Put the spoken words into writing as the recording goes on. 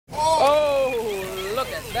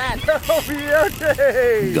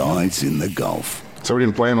Guys in the Golf. So we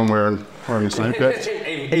didn't plan on wearing the same pants?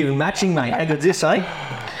 Even matching, mate. How good's this, eh?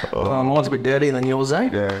 Mine's a bit dirtier than yours, eh?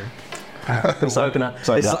 Yeah. It's opener.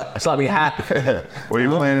 So- It's like my hat. We've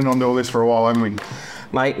been planning on doing this for a while, haven't we?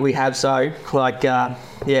 Mate, we have so. Like,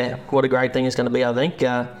 what a great thing it's going to be, I think.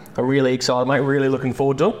 I'm really excited, mate. Really looking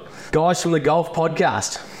forward to it. Guys from the Golf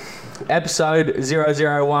Podcast, episode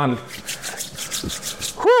 001.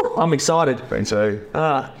 Whew, I'm excited. Been so.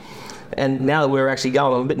 And now that we're actually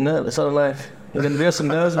going, I'm a bit nervous. I don't know if you're going to do some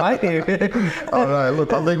nerves, mate. Oh no,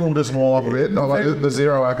 look, I think we'll just warm up a bit. I like the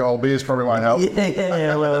zero alcohol beers probably won't help. Yeah,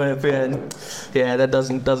 that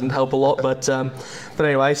doesn't help a lot. But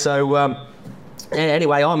anyway, so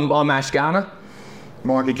anyway, I'm Ash Garner.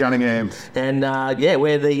 Mikey Cunningham. And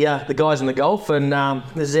we're the guys in the golf, and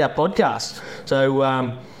this is our podcast. So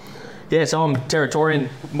so I'm Territorian,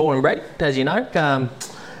 born and bred, as you know.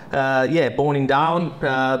 Born in Darwin,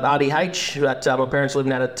 RDH, but my parents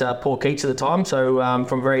lived out at Port Keats at the time. So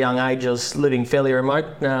from a very young age, I was living fairly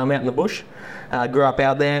remote, out in the bush. Grew up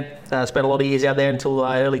out there, spent a lot of years out there until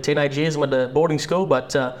early teenage years. Went to boarding school,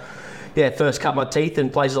 but first cut my teeth in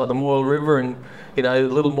places like the Moyle River and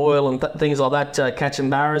Little Moyle and things like that, catching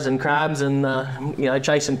barras and crabs and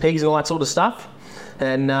chasing pigs and all that sort of stuff.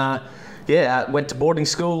 And went to boarding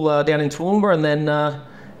school down in Toowoomba, and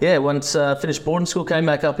then once finished boarding school, came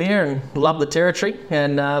back up here and loved the territory,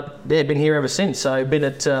 and been here ever since. So been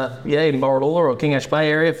at in Borroloola or King Ash Bay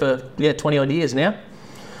area for 20 odd years now.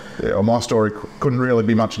 Yeah, well, my story couldn't really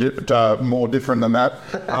be much more different than that.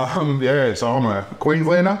 So I'm a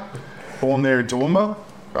Queenslander, born there in Toowoomba.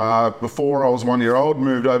 Before I was 1 year old,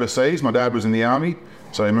 moved overseas. My dad was in the army,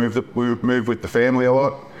 so we moved with the family a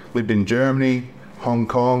lot. Lived in Germany, Hong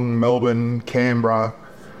Kong, Melbourne, Canberra,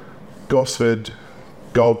 Gosford,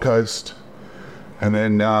 Gold Coast, and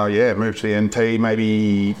then moved to the NT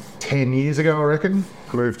maybe 10 years ago, I reckon.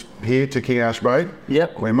 Moved here to King Ash Bay.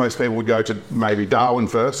 Yep. Where most people would go to maybe Darwin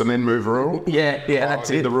first and then move rural. Yeah, that's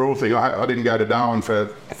I did it. the rural thing. I didn't go to Darwin for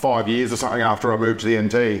 5 years or something after I moved to the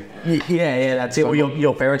NT. Yeah, that's it. Well,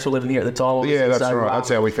 your parents were living here at the time. Yeah, that's so, right. That's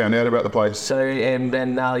how we found out about the place. So, and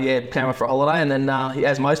then, came up for a holiday, and then,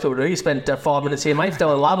 as most people do, you spent 5 minutes here, mate,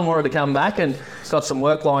 fell in love and wanted to come back, and got some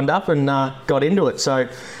work lined up and got into it. So,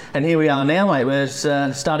 and here we are now, mate. We're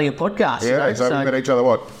starting a podcast. Yeah, so we met each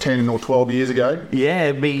other, 10 or 12 years ago? Yeah,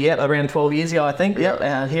 it'd be around 12 years ago, I think.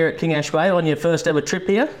 Yeah. Here at King Ash Bay on your first ever trip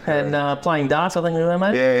here, and playing darts, I think we were,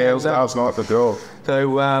 mate. Yeah, it was last night for sure.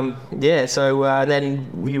 So,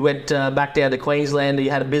 then you went back down to Queensland. You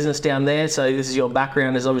had a business down there, so this is your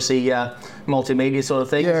background is obviously multimedia sort of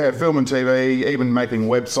thing. Yeah, film and TV, even making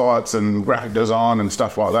websites and graphic design and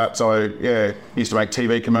stuff like that. So, used to make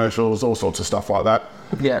TV commercials, all sorts of stuff like that.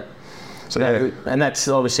 Yeah. So, and that's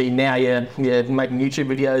obviously now you're making YouTube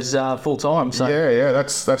videos full time. So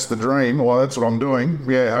that's the dream. Well, that's what I'm doing.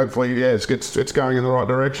 Yeah, hopefully, it's going in the right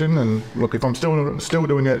direction. And look, if I'm still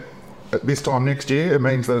doing it at this time next year, it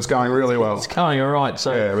means that it's going really well. It's going all right.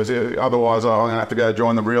 So otherwise, I'm going to have to go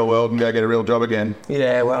join the real world and go get a real job again.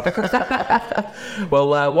 Yeah, well,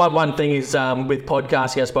 one thing is with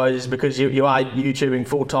podcasting, I suppose, is because you are YouTubing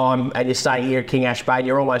full time and you're staying here at King Ash Bay. And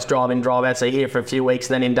you're almost drive out, so you're here for a few weeks,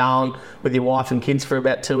 then in Darwin with your wife and kids for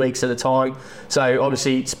about 2 weeks at a time. So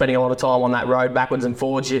obviously, spending a lot of time on that road backwards and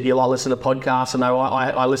forwards. You like listen to podcasts. I know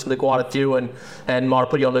I listen to quite a few and might have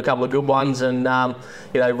put you on to a couple of good ones and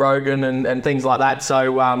Rogan and things like that.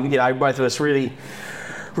 So both of us really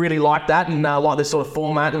like that and like this sort of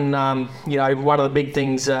format. And one of the big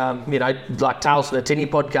things, like Tales from the Tinny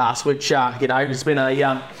podcast, which has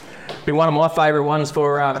been one of my favourite ones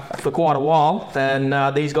for quite a while.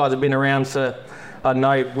 And these guys have been around for, I don't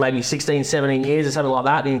know, maybe 16, 17 years or something like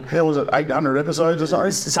that. And hell, was it 800 episodes or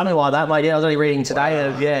something? Something like that, mate. Yeah, I was only reading today.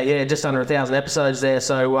 Wow. Just under 1,000 episodes there.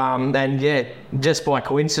 So, just by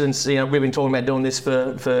coincidence, we've been talking about doing this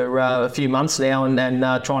for a few months now and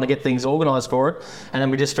trying to get things organised for it. And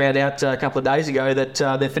then we just found out a couple of days ago that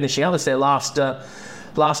they're finishing up. It's their last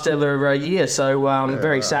ever year, so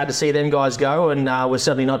very sad to see them guys go, and we're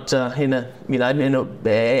certainly not in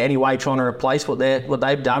any way trying to replace what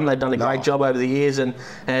they've done. They've done a great job over the years, and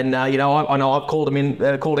I know I've called them in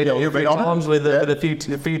a few times with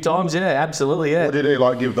a few times. Yeah, absolutely. Yeah. What did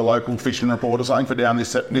he give the local fishing report or something for down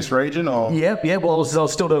this region? Or yeah. Well, I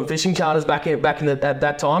was still doing fishing charters back in at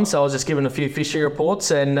that time, so I was just giving a few fishing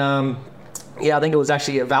reports and. Yeah, I think it was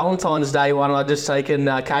actually a Valentine's Day one. I'd just taken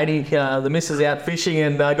Katie, the missus, out fishing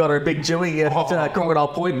and got her a big jewie at Crocodile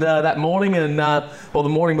Point that morning, or the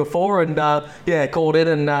morning before, and called in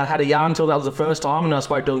and had a yarn till that was the first time, and I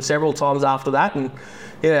spoke to him several times after that, and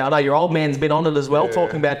yeah, I know your old man's been on it as well,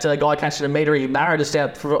 talking about a guy catching a metre barra just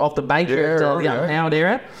out off the bank at Howard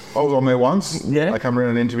area. I was on there once. Yeah. They come around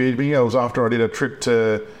and interviewed me. It was after I did a trip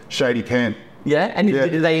to Shady Camp. Yeah, and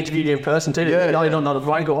did they interview you in person too? Yeah. No, not a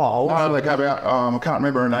phone call. No, they came out. I can't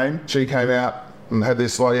remember her name. She came out and had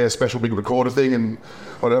this special big recorder thing and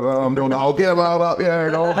whatever. I'm doing the whole get them all up,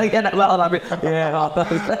 and all. All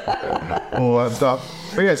that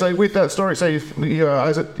stuff. But yeah, so with that story, so you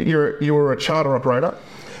were a charter operator.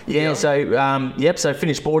 Yeah, so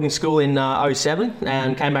finished boarding school in 07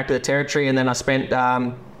 and came back to the Territory, and then I spent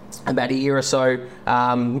about a year or so,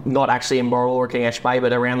 not actually in Boral or King Ash Bay,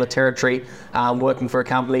 but around the Territory, working for a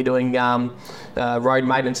company doing road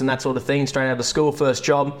maintenance and that sort of thing, straight out of school, first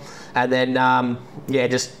job. And then,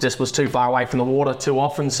 just was too far away from the water too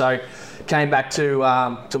often, so came back to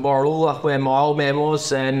Borroloola, where my old man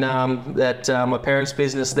was, and my parents'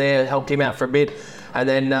 business there, helped him out for a bit. And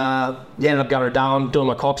then ended up going to Darwin, doing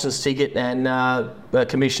my Copson's ticket, and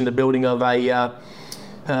commissioned the building of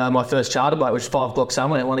my first charter boat, which is 5 O'Clock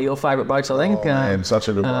Summer, one of your favourite boats, I think. Oh, man, such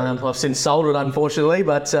a good boat. I've since sold it, unfortunately,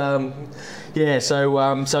 but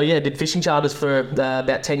did fishing charters for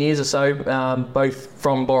about 10 years or so, both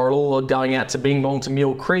from Borroloola going out to Bing Bong to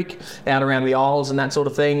Mule Creek, out around the Isles and that sort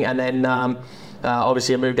of thing, and then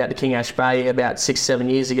obviously I moved out to King Ash Bay about 6-7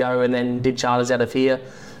 years ago, and then did charters out of here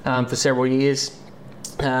for several years.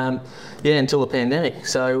 Until the pandemic.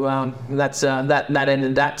 So that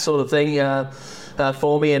ended that sort of thing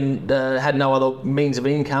for me, and had no other means of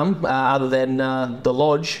income other than the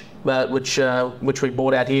lodge, which we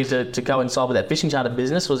bought out here to coincide with that fishing charter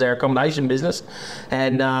business, was our accommodation business.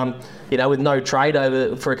 And with no trade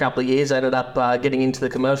over for a couple of years, I ended up getting into the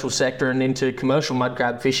commercial sector and into commercial mud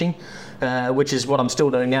crab fishing, which is what I'm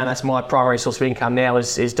still doing now. That's my primary source of income now,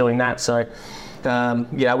 is doing that. So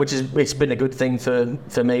it's been a good thing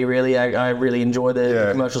for me, really. I really enjoy the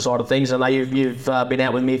commercial side of things. I know you've been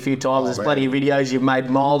out with me a few times. There's plenty of videos. You've made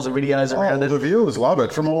miles of videos around it. The viewers love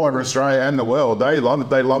it from all over Australia and the world. They love it.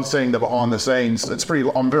 They love seeing the behind the scenes.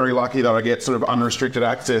 I'm very lucky that I get sort of unrestricted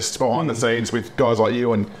access behind the scenes with guys like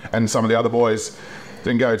you and some of the other boys.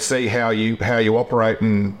 Then go see how you operate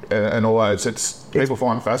and all those. People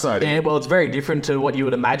find it fascinating. Yeah, well, it's very different to what you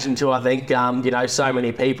would imagine too. I think so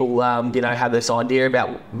many people have this idea about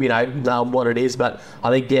what it is, but I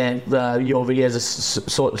think your videos have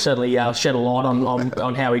certainly shed a light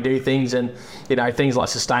on how we do things, and things like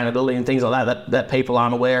sustainability and things like that people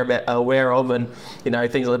aren't aware of, and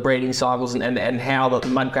things like the breeding cycles and how the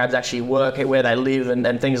mud crabs actually work, where they live,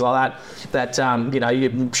 and things like that.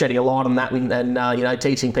 You're shedding a light on that, and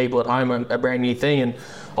teaching people at home a brand new thing. And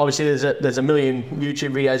obviously there's a million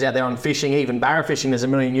YouTube videos out there on fishing, even barra fishing. There's a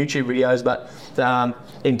million YouTube videos, but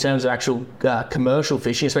in terms of actual commercial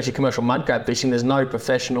fishing, especially commercial mud crab fishing, there's no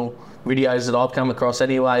professional videos that I've come across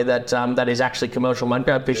anyway that is actually commercial mud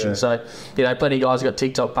crab fishing. So plenty of guys have got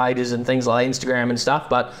TikTok pages and things like Instagram and stuff,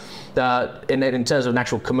 but in terms of an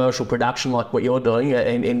actual commercial production like what you're doing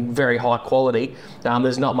in very high quality,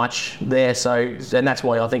 there's not much there. So, and that's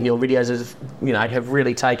why I think your videos have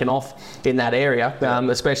really taken off in that area,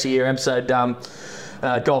 especially your episode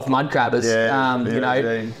Gulf Mud Crabbers.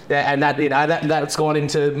 And that's gone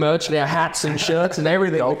into merch now, hats and shirts and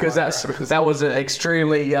everything, because that was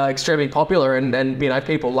extremely popular, and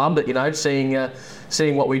people loved it.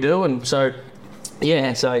 Seeing what we do, and so.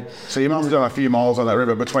 Yeah, so your mum's done a few miles on that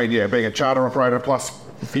river between being a charter operator plus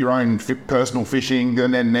your own personal fishing,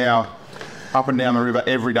 and then now up and down the river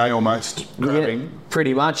every day almost grabbing. Yeah,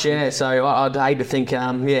 pretty much, yeah. So I'd hate to think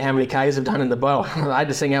how many Ks I've done in the boat. I'd hate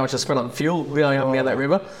to think how much I spent on fuel going up and down that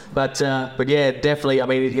river. But yeah, definitely. I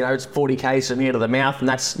mean, it's 40 Ks from here to the mouth, and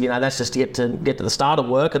that's just to get to the start of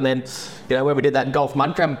work. And then when we did that Gulf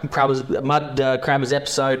Mud Crabbers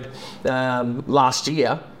episode last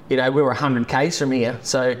year. We were 100 Ks from here,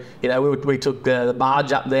 so we took the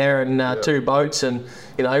barge up there and 2 boats, and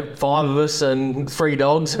 5 of us and 3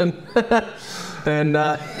 dogs, and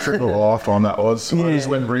trip of a lifetime that was. I just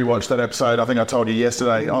went and rewatched that episode. I think I told you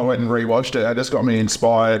yesterday. I went and rewatched it. It just got me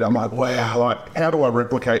inspired. I'm like, wow, how do I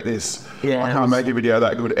replicate this? Yeah, I can't make a video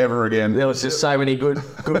that good ever again. There was just so many good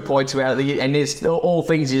points about it, and there's all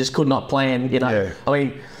things you just could not plan. I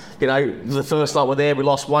mean, the first night we're there, we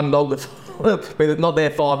lost 1 dog. We were not there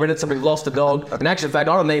 5 minutes, and we've lost a dog. In actual fact,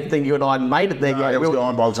 I don't even think you and I made it there yet. It was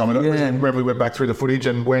gone by the time. Remember, we went back through the footage,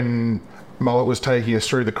 and when Mullet was taking us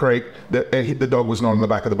through the creek, the dog was not on the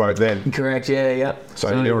back of the boat then. Correct, yeah.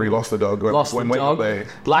 So he already lost the dog when we got there.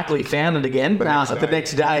 Luckily found it again the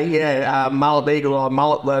next day. Mullet Eagle or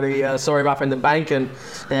Mullet bloody saw him up in the bank and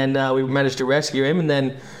we managed to rescue him. And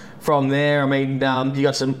then from there, I mean, you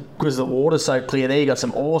got some, because the water's so clear there, you got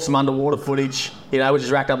some awesome underwater footage, you know, which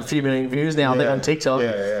has racked up a few million views now on TikTok.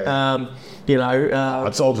 You know,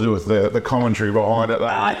 it's all to do with the commentary behind it.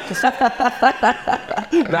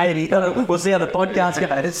 Maybe we'll see how the podcast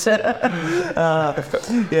goes.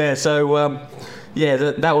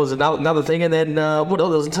 That was another thing, and then what else?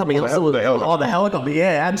 There was something else. The helicopter.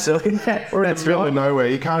 Yeah, absolutely. We're in the middle of nowhere.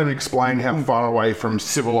 You can't even explain how far away from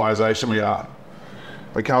civilization we are.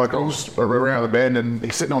 We come across around the bend, and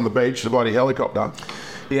he's sitting on the beach, the bloody helicopter.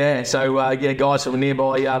 Yeah, so guys from a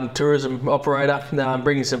nearby tourism operator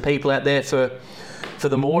bringing some people out there for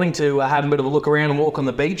the morning to have a bit of a look around and walk on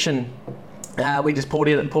the beach, and we just pulled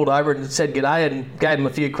over and said g'day and gave them a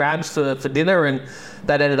few crabs for dinner, and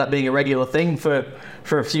that ended up being a regular thing for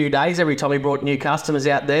a few days. Every time we brought new customers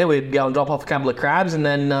out there, we'd go and drop off a couple of crabs, and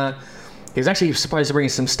then he was actually supposed to bring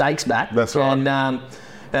us some steaks back. That's right.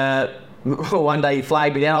 And one day he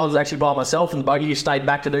flagged me down. I was actually by myself in the boat. He stayed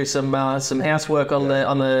back to do some housework on the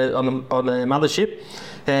mothership,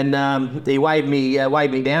 and he waved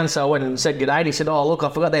me down. So I went and said g'day. And he said, "Oh look, I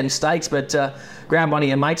forgot them steaks, but grab one of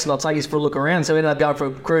your mates and I'll take you for a look around." So we ended up going for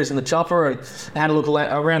a cruise in the chopper and had a look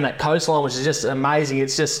around that coastline, which is just amazing.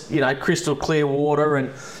 It's just, you know, crystal clear water,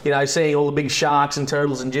 and, you know, seeing all the big sharks and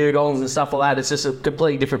turtles and dugongs and stuff like that. It's just a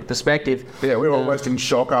completely different perspective. Yeah, we were almost in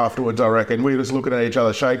shock afterwards, I reckon. We were just looking at each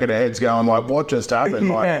other, shaking our heads, going like, what just happened?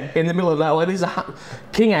 Yeah, in the middle of that,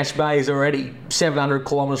 King Ash Bay is already 700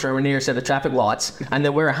 kilometres from the nearest set of traffic lights, and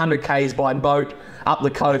then we're 100 k's by boat up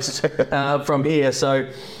the coast from here. So,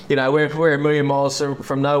 you know, we're a million miles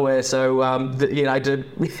from nowhere. So, you know, to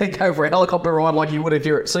go for a helicopter ride like you would if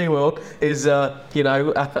you're at SeaWorld is, you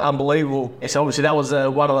know, unbelievable. So obviously that was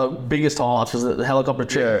one of the biggest highlights, was the helicopter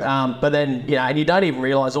trip. Yeah. But then, you know, and you don't even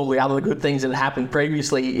realise all the other good things that had happened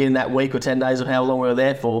previously in that week or 10 days of how long we were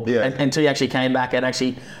there for, until you actually came back and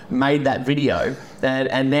actually made that video.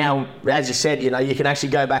 And now, as you said, you know, you can actually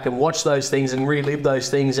go back and watch those things and relive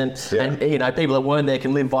those things, and you know, people that weren't there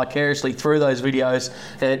can live vicariously through those videos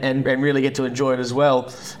and really get to enjoy it as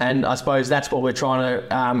well. And I suppose that's what we're trying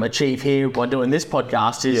to achieve here by doing this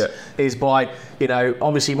podcast is by, you know,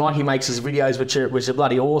 obviously Mikey makes his videos which are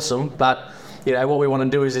bloody awesome, but, you know, what we want to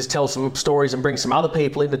do is tell some stories and bring some other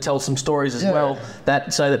people in to tell some stories as well.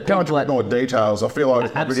 So that go into more details. I feel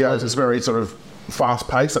like videos is very sort of fast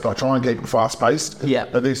paced. I try and keep it fast paced. Yeah.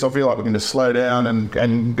 At least I feel like we can just slow down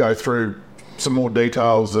and go through some more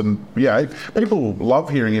details. And people love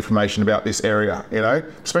hearing information about this area, you know,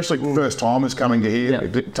 especially first timers coming to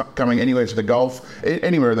here, coming anywhere to the Gulf,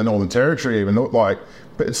 anywhere in the Northern Territory even. Like,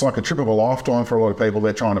 it's like a trip of a lifetime for a lot of people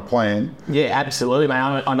they're trying to plan. Yeah, absolutely, mate.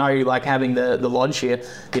 I know, like, having the lodge here,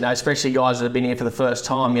 you know, especially guys that have been here for the first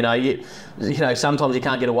time, you know, you know, sometimes you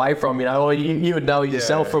can't get away from, you know, or you would know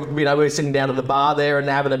yourself from, you know, we're sitting down at the bar there and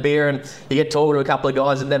having a beer, and you get talking to a couple of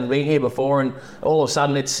guys that never been here before, and all of a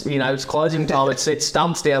sudden it's, you know, it's closing time, it's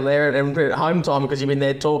stumps down there, and at home time because you've been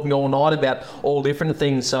there talking all night about all different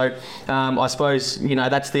things. So I suppose, you know,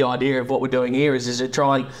 that's the idea of what we're doing here is to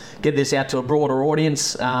try and get this out to a broader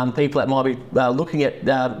audience, people that might be looking at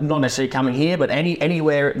not necessarily coming here, but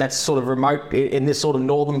anywhere that's sort of remote in this sort of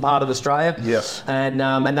northern part of Australia. Yes. And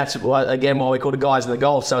that's again why we call it Guys in the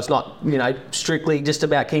Gulf. So it's not, you know, strictly just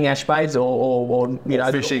about King Ash Bays or you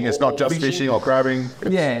know, fishing. It's not just fishing or crabbing.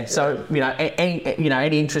 Yeah. So, you know,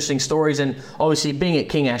 any interesting stories, and obviously being at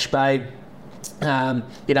King Ash Bay,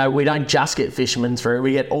 you know, we don't just get fishermen through.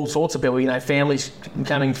 We get all sorts of people. You know, families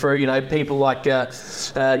coming through. You know, people like you know,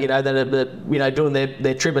 that are, you know, doing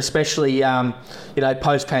their trip, especially you know,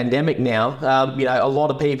 post pandemic now. You know, a lot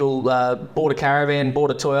of people bought a caravan, bought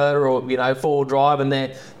a Toyota, or, you know, 4-wheel drive, and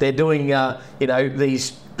they're doing you know,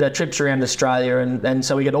 these trips around Australia, and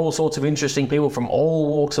so we get all sorts of interesting people from all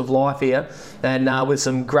walks of life here, and with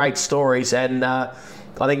some great stories. And I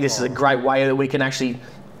think this is a great way that we can actually,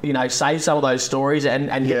 you know, save some of those stories and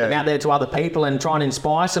get them out there to other people, and try and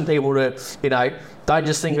inspire some people to, you know, don't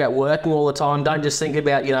just think about working all the time. Don't just think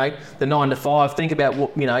about, you know, the 9 to 5. Think about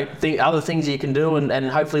what, you know, the other things you can do, and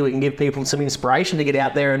hopefully we can give people some inspiration to get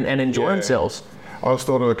out there and enjoy themselves. I just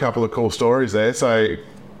thought of a couple of cool stories there. So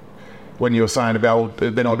when you were saying about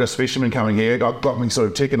they're not just fishermen coming here, got me sort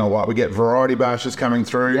of ticking a lot. We get variety bashers coming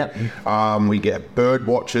through. Yep. We get bird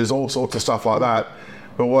watchers, all sorts of stuff like that.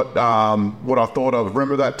 But what I thought of,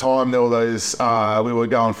 remember that time there were those, we were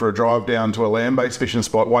going for a drive down to a land-based fishing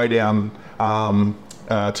spot way down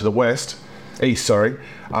to the west, east, sorry.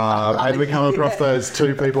 And we come across those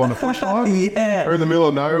two people on the push line. Yeah. We're in the middle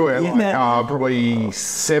of nowhere, Yeah. like probably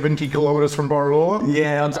 70 kilometres from Borroloola.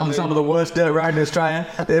 Yeah, on some of the worst dirt road in Australia.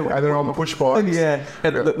 And they're on the push bikes. Yeah,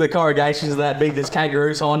 and the corrugations are that big. There's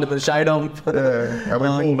kangaroos hiding in the shade on. Yeah, and we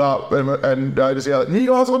pulled up and just yelled, "You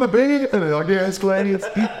guys want a beer?" And they're like, "Yes, please."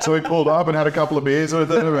 So we pulled up and had a couple of beers with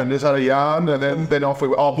them and just had a yarn, and then off we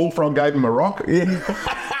went. Oh, Bullfrog gave him a rock.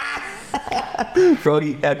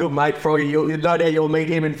 Froggy, our good mate Froggy, no doubt you'll meet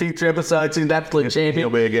him in future episodes. He's an absolute He'll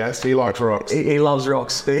champion. be a guest. He likes rocks. He loves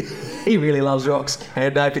rocks. He really loves rocks.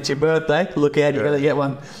 And if it's your birthday, look out, you're going to get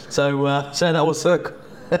one. So that was sick.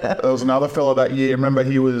 There was another fella that year. Remember,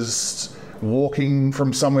 he was walking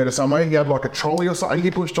from somewhere to somewhere. He had like a trolley or something he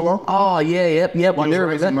pushed along. Oh, yeah, yep. I He was do remember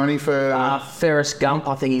raising that. money for... Ferris Gump,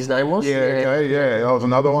 I think his name was. That was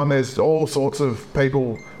another one. There's all sorts of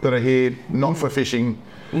people that are here, not for fishing,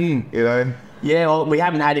 you know. Yeah, well, we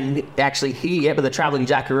haven't had him actually here yet, but the travelling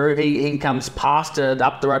Jackaroo, he comes past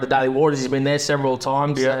up the road to Daily Waters. He's been there several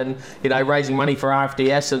times and, raising money for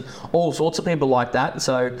RFDS and all sorts of people like that.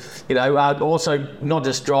 So, also not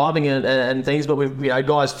just driving and things, but with,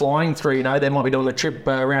 guys flying through, they might be doing a trip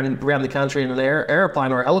around the country in an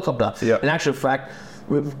aeroplane or a helicopter. Yeah. In actual fact,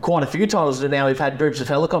 quite a few times now we've had groups of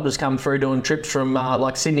helicopters come through doing trips from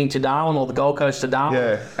like Sydney to Darwin or the Gold Coast to Darwin.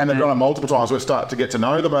 Yeah, and they've done it multiple times. We've started to get to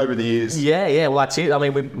know them over the years. Yeah, well that's it. I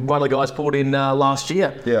mean, one of the guys pulled in last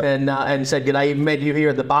year and said, "G'day, met you here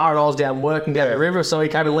at the bar," and I was down working down the river, so he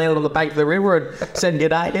came and landed on the bank of the river and said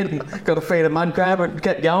g'day and got a feed of mud crab and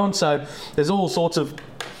kept going. So there's all sorts of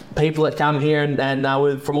people that come here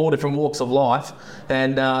and from all different walks of life,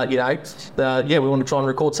 and we want to try and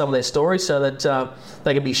record some of their stories so that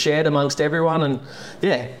they can be shared amongst everyone, and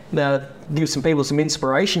give some people some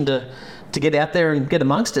inspiration to get out there and get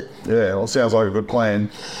amongst it. Yeah, well, sounds like a good plan.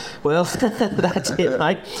 Well, that's it,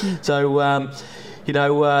 mate. So,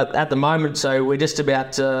 at the moment, so we're just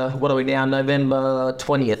about, what are we now, November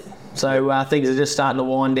 20th. So things are just starting to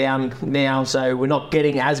wind down now. So we're not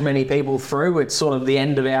getting as many people through. It's sort of the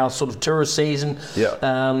end of our sort of tourist season.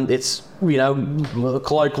 Yeah. It's,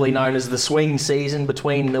 colloquially known as the swing season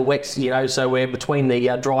between the wet, so we're between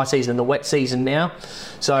the dry season and the wet season now.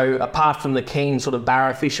 So apart from the keen sort of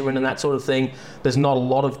barra fishermen and that sort of thing, there's not a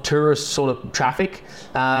lot of tourist sort of traffic.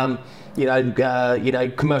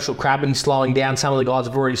 Commercial crabbing slowing down. Some of the guys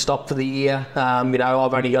have already stopped for the year.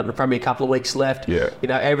 I've only got probably a couple of weeks left. Yeah.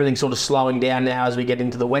 Everything's sort of slowing down now as we get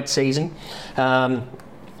into the wet season.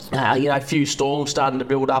 A few storms starting to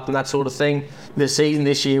build up and that sort of thing. The season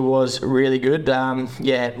this year was really good. One of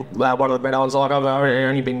the better ones. Like I've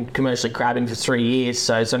only been commercially crabbing for 3 years,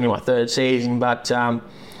 so it's only my third season. But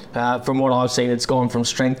from what I've seen, it's gone from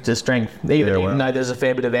strength to strength. Even though there's a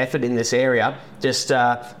fair bit of effort in this area, just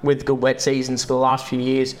with good wet seasons for the last few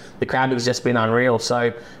years, the crabbing's just been unreal.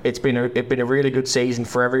 So it's been a really good season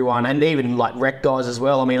for everyone, and even like rec guys as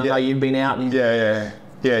well. I mean, I know you've been out and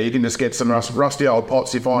Yeah, you can just get some rusty old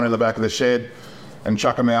pots you find in the back of the shed and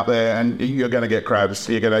chuck them out there, and you're going to get crabs.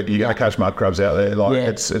 You're going to catch mud crabs out there.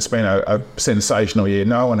 It's been a sensational year.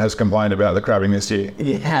 No one has complained about the crabbing this year.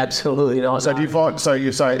 Yeah, absolutely not. So do you find? So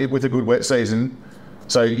you say with a good wet season,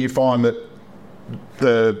 so you find that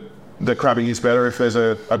the crabbing is better if there's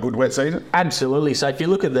a good wet season? Absolutely. So if you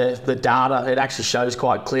look at the data, it actually shows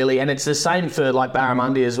quite clearly, and it's the same for like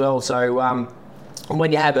barramundi as well. So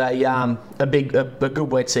when you have a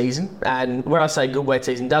good wet season, and when I say good wet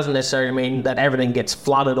season, doesn't necessarily mean that everything gets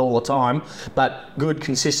flooded all the time, but good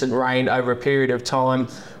consistent rain over a period of time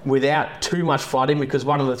without too much flooding, because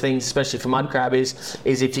one of the things, especially for mud crab, is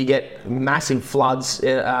if you get massive floods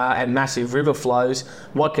and massive river flows,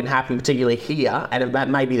 what can happen, particularly here, and that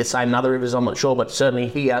may be the same in other rivers, I'm not sure, but certainly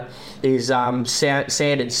here, is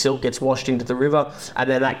sand and silt gets washed into the river, and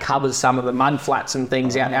then that covers some of the mud flats and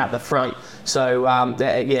things out the front. So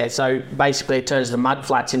so basically it turns the mud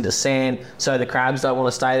flats into sand, so the crabs don't want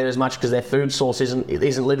to stay there as much because their food source isn't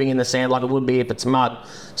living in the sand like it would be if it's mud.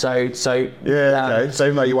 So okay. So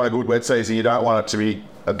even though you want a good wet season, you don't want it to be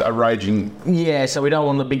a raging... Yeah, so we don't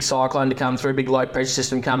want the big cyclone to come through, big low pressure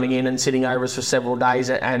system coming in and sitting over us for several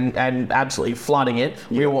days and absolutely flooding it.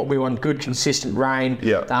 We want good consistent rain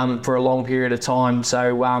for a long period of time.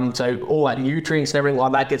 So all that nutrients and everything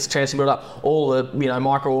like that gets a chance to build up. All the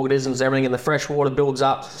microorganisms, everything in the fresh water builds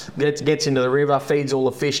up, gets into the river, feeds all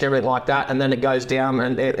the fish and everything like that, and then it goes down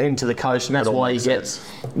and into the coast, and that's why you get...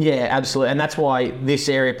 Yeah, absolutely. And that's why this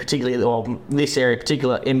area in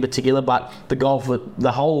particular, but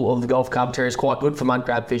the whole of the Gulf Carpentaria is quite good for mud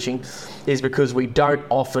crab fishing, is because we don't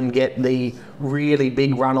often get the really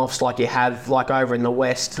big runoffs like you have like over in the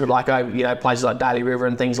west, like over, you know, places like Daly River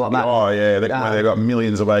and things like that. Oh yeah, they've got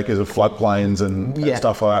millions of acres of floodplains and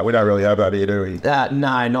stuff like that. We don't really have that here, do we?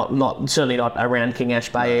 No, not certainly not around King Ash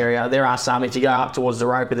Bay area. There are some. If you go up towards the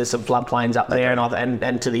Roper, there's some floodplains up there,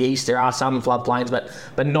 and to the east there are some floodplains,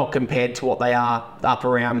 but not compared to what they are up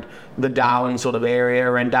around the Darwin sort of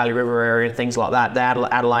area and Daly River area and things like that. The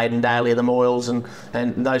Adelaide and Daly, the Moyles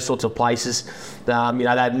and those sorts of places. You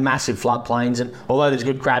know, they have massive floodplains, and although there's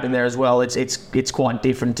good crab in there as well, it's quite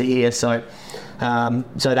different to here. So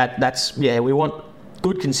that's we want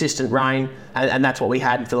good consistent rain, and that's what we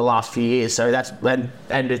had for the last few years. So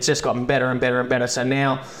and it's just gotten better and better and better. So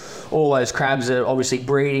now all those crabs are obviously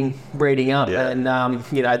breeding up, and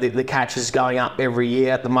you know, the catch is going up every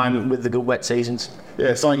year at the moment with the good wet seasons.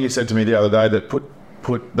 Yeah, something you said to me the other day that put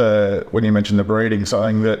when you mentioned the breeding,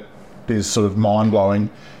 something that is sort of mind-blowing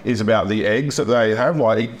is about the eggs that they have.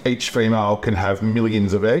 Like each female can have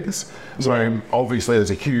millions of eggs, so obviously there's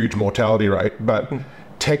a huge mortality rate, but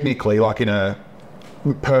technically, like in a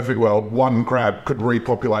perfect world, one crab could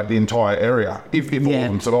repopulate the entire area if all of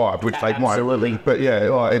them survived, which they might. Absolutely. But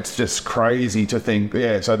it's just crazy to think.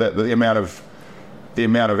 So that the amount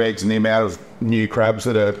of eggs and the amount of new crabs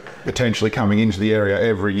that are potentially coming into the area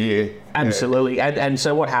every year. Absolutely. And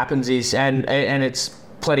so what happens is, and it's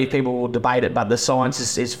plenty of people will debate it, but the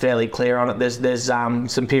science is fairly clear on it. There's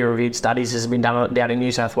some peer-reviewed studies that have been done down in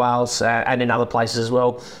New South Wales and in other places as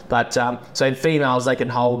well. But so in females, they can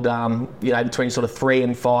hold you know, between sort of 3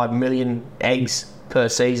 and 5 million eggs per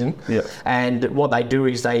season. And what they do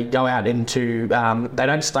is they go out into they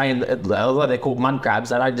don't stay in although they're called mud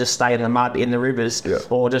crabs, they don't just stay in the mud in the rivers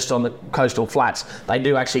or just on the coastal flats. They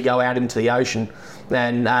do actually go out into the ocean.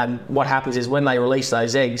 And what happens is when they release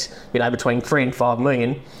those eggs, you know, between 3 and 5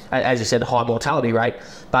 million, as you said, high mortality rate,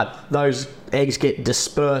 but those eggs get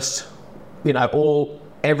dispersed, you know,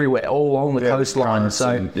 everywhere, all along the coastline,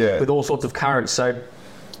 so with all sorts of currents. So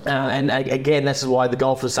and again, this is why the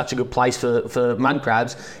Gulf is such a good place for mud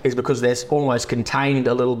crabs, is because they're almost contained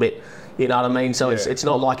a little bit. You know what I mean? So it's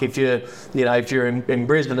not like if you're in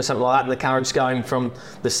Brisbane or something like that, and the current's going from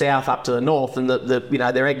the south up to the north, and the you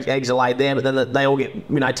know, their eggs are laid there, but then they all get,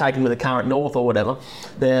 you know, taken with the current north or whatever.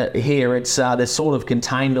 Here they're sort of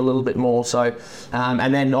contained a little bit more. So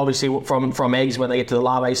and then obviously from eggs, when they get to the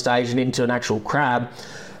larvae stage and into an actual crab.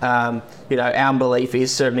 You know, our belief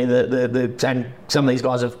is certainly and some of these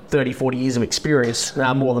guys have 30, 40 years of experience,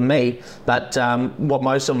 more than me, but what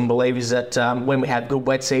most of them believe is that when we have good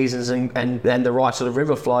wet seasons and the right sort of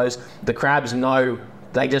river flows, the crabs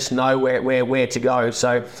just know where to go.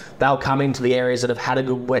 So they'll come into the areas that have had a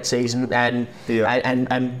good wet season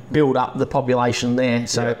and build up the population there.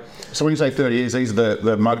 So when you say 30 years, these are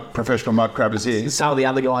the professional mud crabbers here. Some of the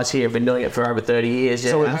other guys here have been doing it for over 30 years.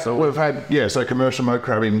 So we've had commercial mud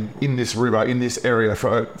crab in this river, in this area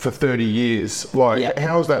for 30 years. Like,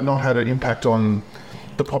 how has that not had an impact on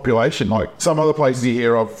the population? Like some other places you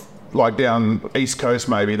hear of, like down East Coast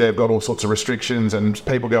maybe, they've got all sorts of restrictions and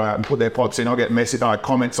people go out and put their pots in. I get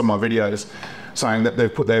comments on my videos saying that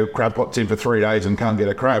they've put their crab pots in for 3 days and can't get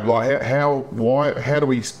a crab. Like how do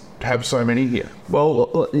we have so many here?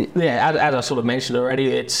 Well, as I sort of mentioned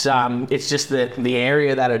already, it's just the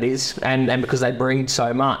area that it is, and because they breed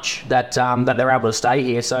so much that they're able to stay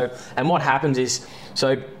here. So, and what happens is,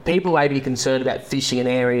 so people may be concerned about fishing an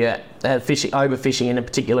area, overfishing in a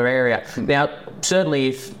particular area. Now,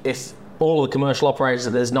 certainly if all of the commercial operators,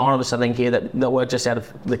 there's 9 of us I think here that work just out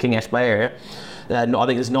of the King Ash Bay area. I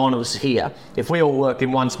think there's 9 of us here. If we all worked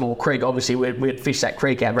in one small creek, obviously we'd fish that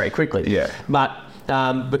creek out very quickly. But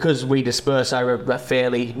because we disperse over a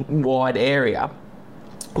fairly wide area,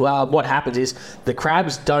 well, what happens is the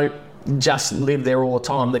crabs don't just live there all the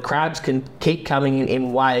time. The crabs can keep coming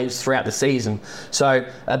in waves throughout the season. So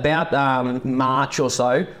about March or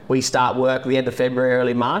so, we start work the end of February,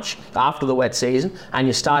 early March, after the wet season, and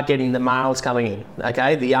you start getting the males coming in,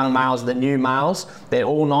 okay? The young males, the new males, they're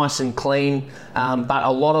all nice and clean, but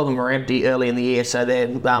a lot of them are empty early in the year, so they're,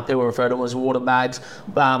 people refer to them as water bags.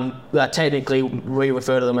 Technically, we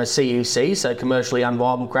refer to them as CUC, so commercially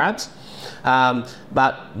unviable crabs.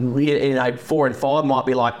 But 4 and 5 might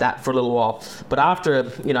be like that for a little while. But after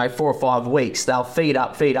 4 or 5 weeks, they'll feed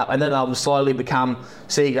up, and then they'll slowly become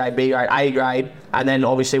C grade, B grade, A grade, and then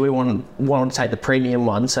obviously we want to take the premium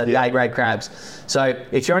ones, so the A grade crabs. So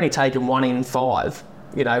if you're only taking 1 in 5,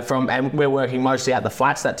 and we're working mostly out the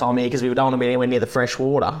flats that time of year because we don't want to be anywhere near the fresh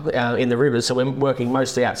water in the rivers, so we're working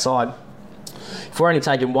mostly outside. If we're only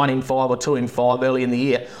taking 1 in 5 or 2 in 5 early in the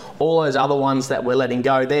year, all those other ones that we're letting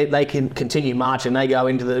go, they can continue marching. They go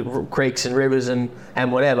into the creeks and rivers and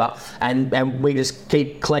whatever, and we just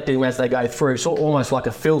keep collecting them as they go through. So almost like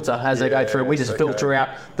a filter as they go through. We just filter out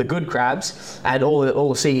the good crabs, and all the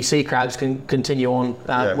CEC crabs can continue on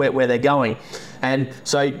where they're going. And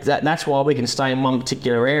so that's why we can stay in one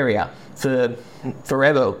particular area for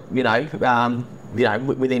forever,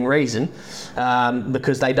 within reason,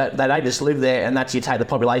 because they don't just live there, and that's, you take the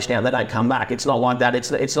population out, they don't come back. It's not like that.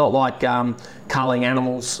 It's not like culling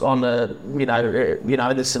animals on the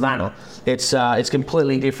in the savannah. It's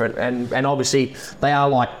completely different, and obviously they are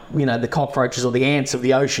like the cockroaches or the ants of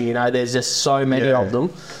the ocean. There's just so many of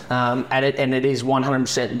them, and it is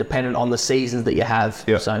 100% dependent on the seasons that you have.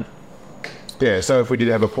 Yeah. So if we did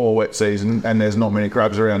have a poor wet season and there's not many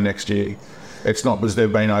crabs around next year, it's not because we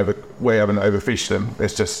haven't overfished them.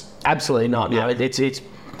 It's just absolutely not. No, it's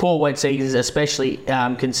poor wet seasons, especially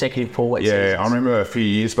consecutive poor wet seasons. Yeah, I remember a few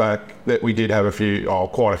years back that we did have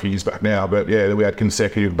quite a few years back now, but we had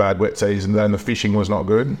consecutive bad wet seasons, and the fishing was not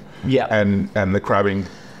good. Yeah, and the crabbing,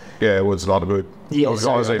 was not good. Yeah,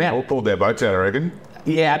 guys even pulled their boats out, I reckon.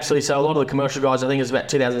 Yeah, absolutely. So a lot of the commercial guys, I think it was about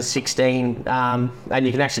 2016, and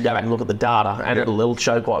you can actually go back and look at the data, and it'll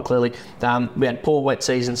show quite clearly. We had poor wet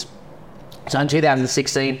seasons. So in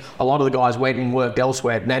 2016, a lot of the guys went and worked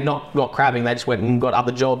elsewhere. Now, not crabbing, they just went and got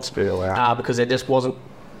other jobs because there just wasn't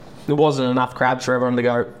enough crabs for everyone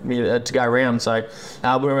to go around. So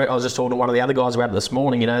I was just talking to one of the other guys about it this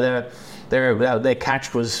morning. Their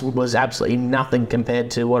catch was absolutely nothing compared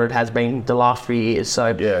to what it has been the last few years. So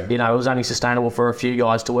it was only sustainable for a few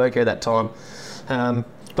guys to work here at that time.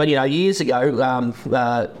 But years ago,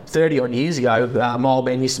 30 odd years ago, my old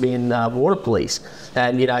man used to be in water police,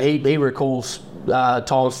 and he recalls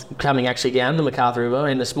times coming actually down the MacArthur River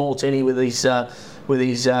in a small tinny with his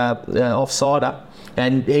off-sider.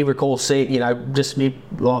 And he recalls seeing,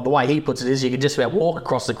 the way he puts it is, you could just about walk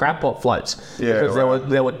across the crab pot floats. Yeah, because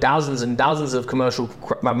there were dozens and dozens of commercial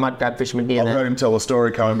mud crab fishermen here. I've heard him tell a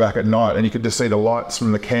story coming back at night, and you could just see the lights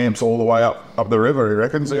from the camps all the way up the river, he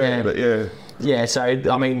reckons. Yeah, so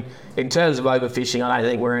I mean, in terms of overfishing, I don't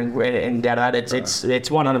think we're in doubt of that. It's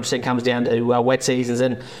 100% comes down to wet seasons,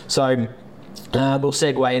 and so we'll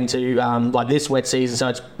segue into like this wet season.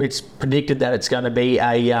 So it's predicted that it's going to be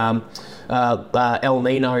a El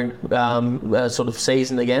Nino sort of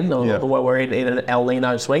season again, where we're in an El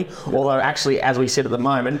Nino swing. Although actually, as we said at the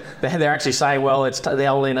moment, they're actually saying, well, the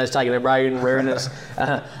El Nino's taking a break and we're in this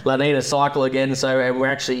La Nina cycle again. So and we're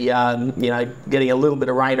actually getting a little bit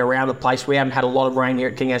of rain around the place. We haven't had a lot of rain here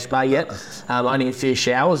at King Ash Bay yet, only a few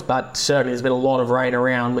showers, but certainly there's been a lot of rain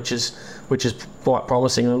around, which is quite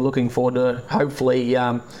promising, and looking forward to hopefully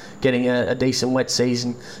getting a decent wet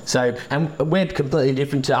season. So, and we're completely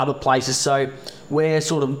different to other places. So we're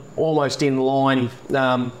sort of almost in line,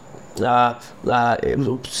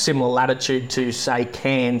 similar latitude to say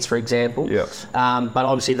Cairns, for example. Yeah. But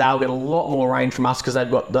obviously they'll get a lot more rain from us because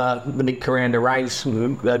they've got the big Coranda Range,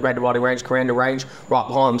 the Great Dividing Range, Coranda Range right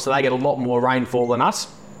behind them. So they get a lot more rainfall than us.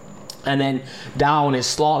 And then Darwin is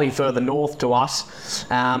slightly further north to us,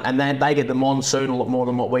 and then they get the monsoon a lot more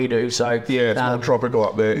than what we do. So it's more tropical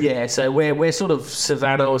up there. Yeah, so we're sort of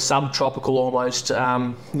savanna or subtropical almost.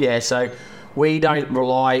 So we don't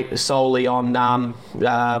rely solely on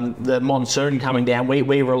the monsoon coming down. We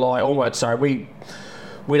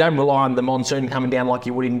don't rely on the monsoon coming down like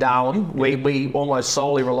you would in Darwin. We almost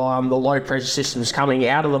solely rely on the low pressure systems coming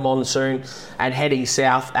out of the monsoon and heading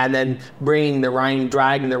south, and then dragging the rain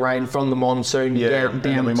from the monsoon down.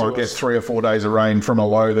 And we might get 3 or 4 days of rain from a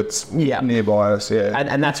low that's nearby us. Yeah,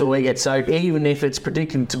 and that's what we get. So even if it's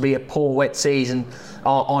predicted to be a poor wet season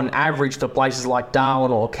on average for places like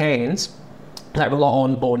Darwin or Cairns, that rely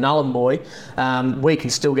on or Nhulunbuy, we can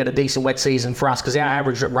still get a decent wet season for us because our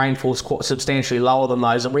average rainfall is quite substantially lower than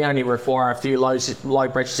those, and we only require a few low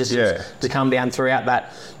pressure systems to come down throughout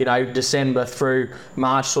that December through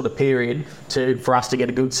March sort of period for us to get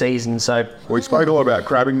a good season. So we spoke a lot about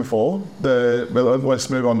crabbing before. Let's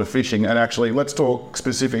move on to fishing, and actually let's talk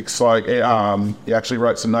specifics. Like you actually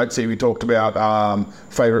wrote some notes here. We talked about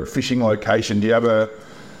favourite fishing location. Do you have a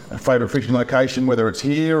favourite fishing location, whether it's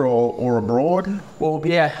here or abroad? Well,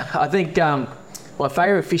 yeah, I think my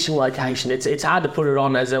favourite fishing location, it's hard to put it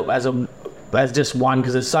on as just one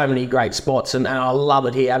because there's so many great spots, and I love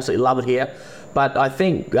it here, absolutely love it here. But I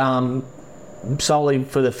think solely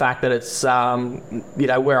for the fact that it's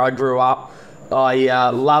where I grew up. I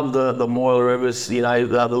love the Moyle rivers, the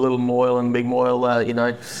Little Moyle and Big Moyle,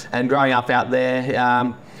 and growing up out there,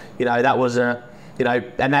 that was you know,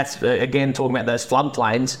 and that's again talking about those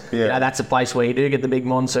floodplains. You know, that's a place where you do get the big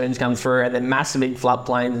monsoons come through, and then massive big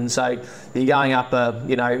floodplains. And so you're going up a,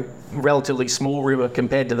 you know, relatively small river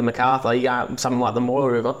compared to the MacArthur. You go up something like the Moyle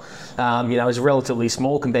River, you know, is relatively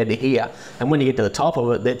small compared to here. And when you get to the top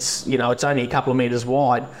of it, it's, you know, it's only a couple of metres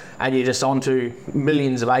wide, and you're just onto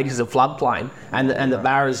millions of acres of floodplain, and the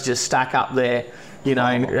barrows just stack up there, you know,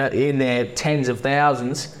 in their tens of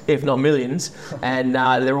thousands, if not millions, and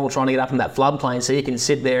they're all trying to get up in that floodplain. So you can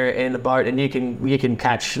sit there in a boat, and you can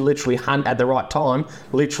catch literally at the right time,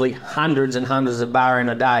 literally hundreds and hundreds of barra in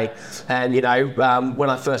a day. And you know, when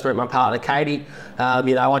I first met my partner Katie,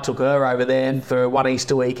 you know, I took her over there for one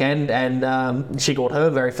Easter weekend, and she caught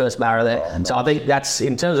her very first barra there. So I think that's,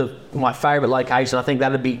 in terms of my favourite location, I think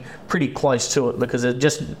that'd be pretty close to it, because of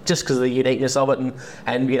just because of the uniqueness of it,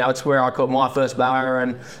 and you know, it's where I caught my first barra,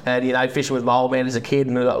 and you know, fishing with my old man as a kid,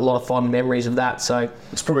 and I've got a lot of fond memories of that. So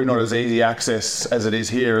it's probably not as easy access as it is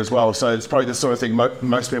here as well. So it's probably the sort of thing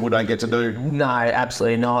most people don't get to do. No,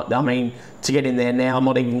 absolutely not. I mean, to get in there now, I'm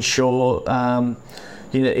not even sure.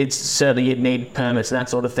 You know, it's certainly you'd need permits and that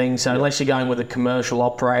sort of thing. So unless you're going with a commercial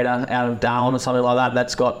operator out of Darwin or something like that,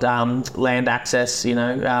 that's got land access, you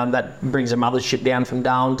know, that brings a mothership down from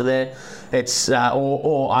Darwin to there. It's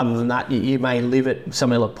or other than that, you may live at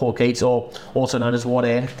somewhere like Port Keats, or also known as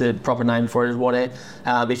Wadair. The proper name for it is Wadair.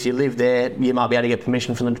 If you live there, you might be able to get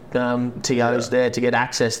permission from the TOs there to get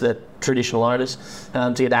access, the traditional owners,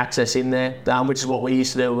 to get access in there, which is what we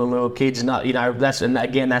used to do when we were kids. And you know, that's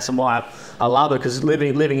why I love it, because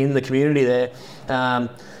living in the community there.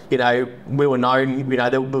 You know, we were known, you know,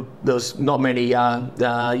 there was not many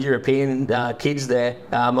European kids there,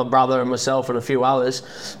 my brother and myself and a few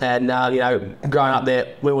others, and you know, growing up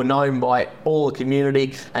there, we were known by all the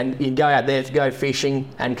community, and you'd go out there to go fishing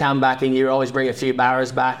and come back, and you'd always bring a few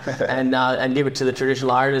barras back and give it to the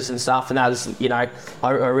traditional owners and stuff. And that was, you know, I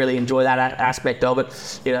really enjoy that aspect of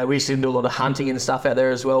it. You know, we used to do a lot of hunting and stuff out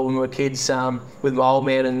there as well when we were kids, with my old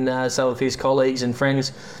man and some of his colleagues and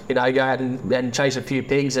friends. You know, go out and chase a few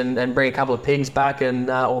pigs and bring a couple of pigs back, and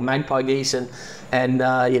or magpie geese, and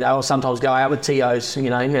you know, or sometimes go out with TOs, you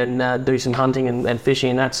know, and do some hunting and fishing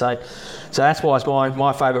and that. So that's why it's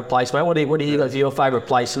my favourite place, mate. What do you guys, your favourite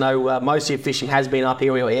place? I know most of your fishing has been up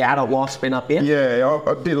here, or your adult life's been up here. Yeah,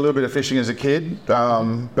 I did a little bit of fishing as a kid,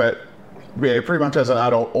 but yeah, pretty much as an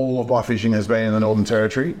adult, all of my fishing has been in the Northern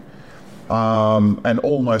Territory, and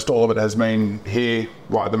almost all of it has been here,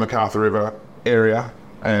 like the MacArthur River area.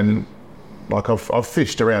 And like I've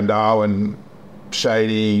fished around Darwin,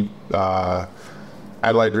 Shady,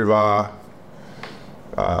 Adelaide River,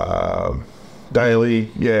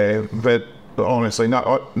 Daly, yeah. But honestly,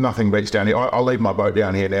 nothing beats down here. I leave my boat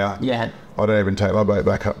down here now. Yeah. I don't even take my boat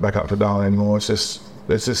back up to Darwin anymore. It's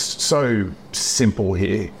just so simple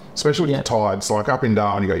here, especially with the tides. Like up in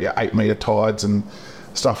Darwin, you got your 8 metre tides and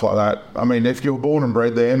stuff like that. I mean, if you're born and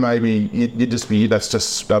bred there, maybe that'd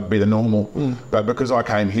be the normal. But because I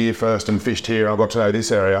came here first and fished here, I got to know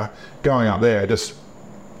this area. Going up there just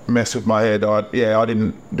messed with my head. I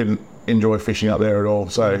didn't enjoy fishing up there at all.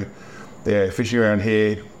 So yeah, fishing around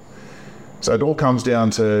here. So it all comes down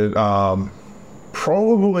to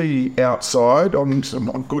probably outside on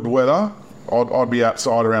some good weather. I'd be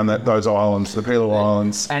outside around those islands, the Pilo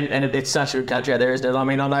Islands. And it's such a good country out there, isn't it? I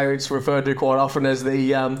mean, I know it's referred to quite often as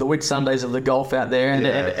the Whit Sundays of the Gulf out there,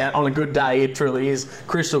 and on a good day, it truly is.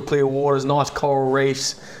 Crystal clear waters, nice coral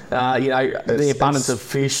reefs, you know, the abundance of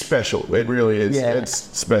fish. Special, it really is. Yeah. It's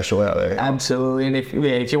special out there. Absolutely, and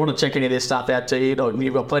if you want to check any of this stuff out too, you've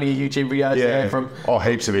got plenty of YouTube videos there from... Oh,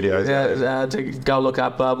 heaps of videos. To go look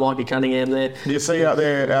up Mikey Cunningham there. You see out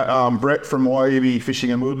there, Brett from Waibi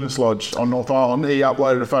Fishing and Wilderness Lodge on North Island, he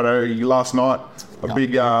uploaded a photo last night, a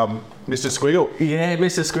big Mr. Squiggle. Yeah,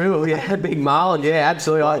 Mr. Squiggle, yeah, big marlin, yeah,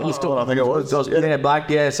 absolutely. I think it was. Yeah, black,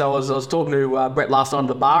 yeah. So I was talking to Brett last night at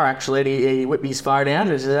the bar, actually, and he whipped his phone out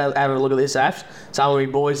and said, have a look at this, Ash. Some of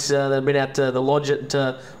my boys that have been out to the lodge at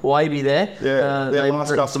Waibi there. Yeah, their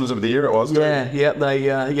last customers of the year it was, too.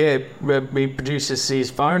 He produced his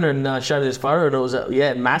phone and showed his photo, and it was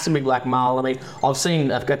a massive big black marlin. I mean, I've seen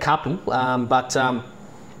a couple,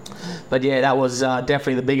 but yeah, that was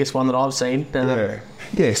definitely the biggest one that I've seen.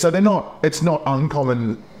 Yeah, so it's not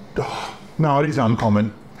uncommon. Oh, no, it is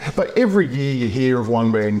uncommon. But every year you hear of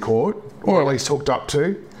one being caught, or at least hooked up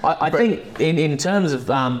to. I think in terms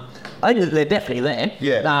of, I think they're definitely there.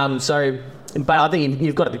 Yeah. But I think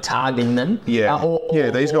you've got to be targeting them. Yeah.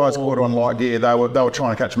 These guys caught on light gear. They were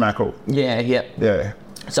trying to catch mackerel. Yeah. Yeah.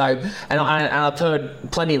 So, and I've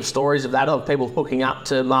heard plenty of stories of that, of people hooking up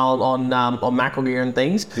to marlin on mackerel gear and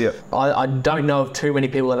things. Yeah. I don't know of too many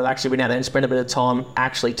people that have actually been out there and spent a bit of time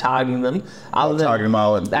actually targeting them. Other than Targeting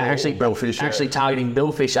marlin, actually billfish. Yeah. Actually targeting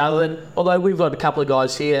billfish. Although we've got a couple of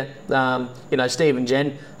guys here, Steve and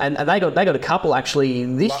Jen, and they got a couple actually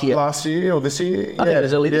this year. Last year or this year? I think it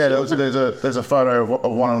was early this year. There's a photo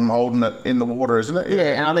of one of them holding it in the water, isn't it?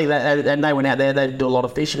 Yeah, and I think that, and they went out there. They do a lot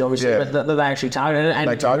of fishing, obviously, Yeah. but they actually targeted it. And,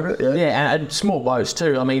 They targeted it, yeah. Yeah, and small boats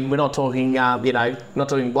too. I mean, we're not talking, not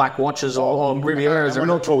talking black watches or Rivieras. We're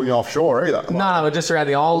not talking offshore either. No, we're just around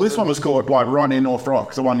the isles. This one was caught like right near North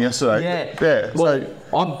Rock, the one yesterday. Yeah. Yeah. Well,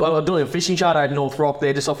 I'm doing a fishing chart at North Rock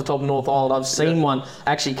there, just off the top of North Island. I've seen one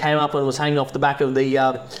actually came up and was hanging off the back of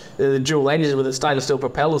the dual engines with the stainless steel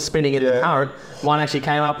propellers spinning in the current. One actually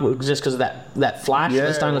came up just because of that flash,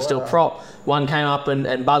 the stainless steel prop. One came up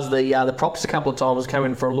and buzzed the props a couple of times, came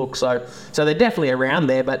in for a look. So they're definitely around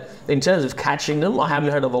there. But in terms of catching them, I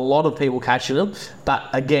haven't heard of a lot of people catching them. But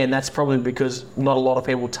again, that's probably because not a lot of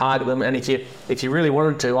people target them. And if you really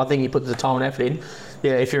wanted to, I think you put the time and effort in.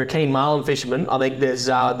 Yeah, if you're a keen marlin fisherman, I think there's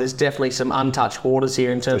definitely some untouched waters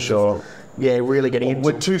here in terms of really getting into.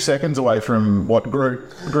 We're 2 seconds away from what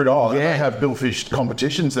Groote Island. Yeah. They have billfish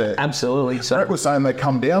competitions there. Absolutely. So Brett was saying they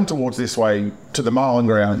come down towards this way to the marlin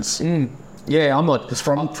grounds. yeah, I'm not. It's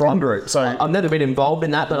from Groote. So I've never been involved in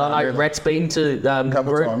that, but I know Brett's been to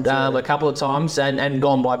Groote a couple of times and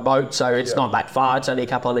gone by boat, so it's not that far. It's only a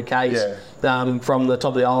couple of k's from the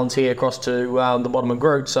top of the islands here across to the bottom of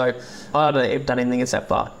Groote. So I haven't done anything that's that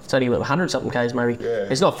far. It's only 100-something k's maybe. Yeah.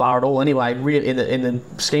 It's not far at all anyway, really, in the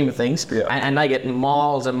scheme of things. Yeah. And they get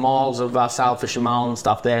miles and miles of sailfish and marlin and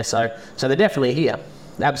stuff there. So they're definitely here.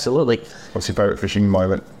 Absolutely. what's your favourite fishing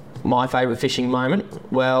moment? My favourite fishing moment?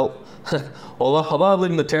 Well, although I've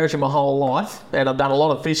lived in the Territory my whole life, and I've done a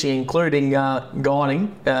lot of fishing, including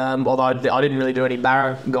guiding, although I didn't really do any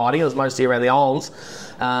barra guiding, it was mostly around the islands.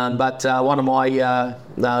 But one of my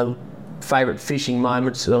favourite fishing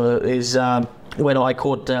moments is when I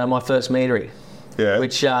caught my first meatery,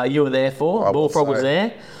 which you were there for. Bullfrog was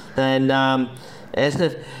there, and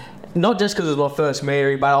not just because it was my first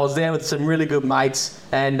meatery, but I was there with some really good mates,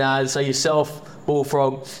 and so yourself,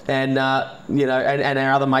 Bullfrog, and and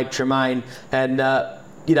our other mate Tremaine, and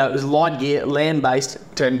it was light gear, land based.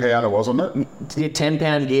 10 pounder, wasn't it? Yeah, 10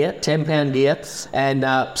 pound gear,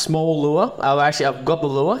 and small lure. I've got the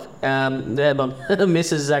lure. My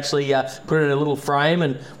missus actually put it in a little frame,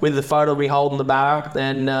 and with the photo we holding the bar,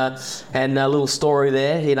 and a little story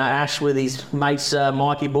there. Ash with his mates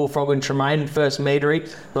Mikey, Bullfrog, and Tremaine, first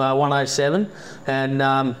meatery, 107, and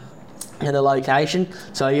the location.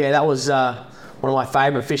 So yeah, that was one of my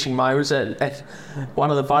favourite fishing moments. And one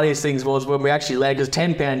of the funniest things was when we actually landed, because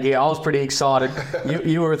 10 pound gear, I was pretty excited.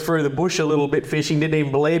 You were through the bush a little bit fishing, didn't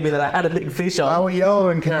even believe me that I had a big fish on. I was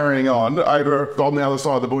yelling and carrying on over on the other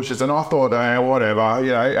side of the bushes, and I thought, whatever,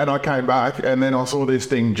 and I came back, and then I saw this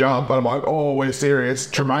thing jump, and I'm like, oh, we're serious.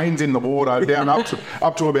 Tremaine's in the water, down up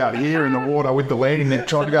to about here in the water with the landing net,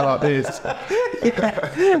 trying to go like this.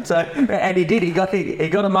 So, and he did. He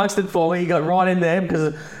got amongst it for me. He got right in there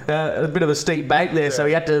because a bit of a steep bank there. So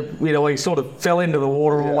he had to, he sort of fell into the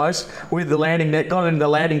water almost with the landing net. Got into the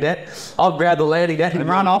landing net. I've grabbed the landing net and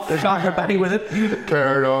run off, shot her back with it.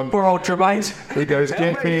 Carried on. Poor old Tremaine. He goes,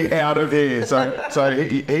 get me out of here. So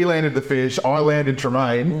he landed the fish. I landed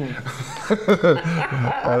Tremaine.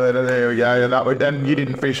 And then there we go. And you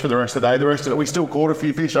didn't fish for the rest of the day. We still caught a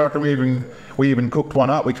few fish. I reckon we even cooked one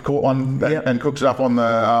up. We caught one and cooked it up on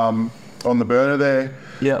the burner there.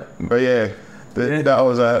 Yeah. But yeah. That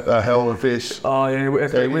was a hell of a fish. Oh yeah,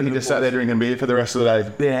 we just sat there drinking beer for the rest of the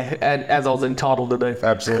day. Yeah, and as I was entitled to do.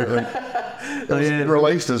 Absolutely.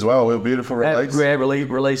 Released as well. A beautiful release. Yeah,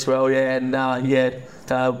 released well. Yeah, and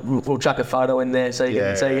we'll chuck a photo in there so you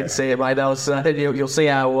can see it, mate. That was you'll see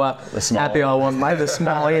how happy I was, mate. The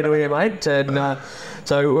smile here to here, mate. And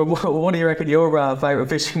so, what do you reckon your favourite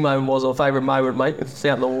fishing moment was, or favourite moment, mate? It's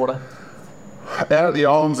out in the water. Out at the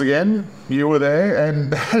islands again, you were there,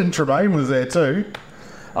 and Tremaine was there too.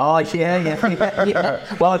 Oh yeah.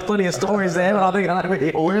 Well, there's plenty of stories there, but I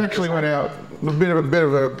think we actually went out. A bit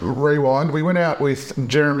of a rewind. We went out with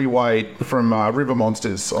Jeremy Wade from River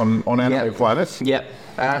Monsters on Animal Planet. Yep.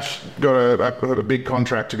 Ash got a big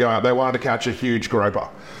contract to go out. They wanted to catch a huge groper.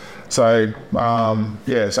 So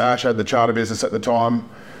so Ash had the charter business at the time.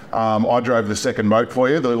 I drove the second boat for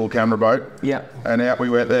you, the little camera boat. Yeah. And out we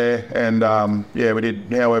went there, and we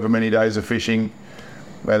did however many days of fishing,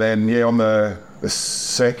 and then on the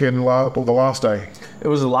the last day. It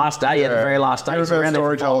was the last day, the very last day.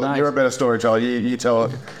 You're a better storyteller. You tell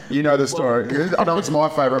it. You know the story. I know it's my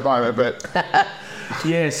favourite moment, but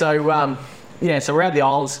So we're at the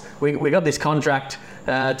Isles. We got this contract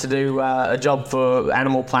to do a job for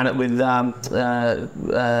Animal Planet with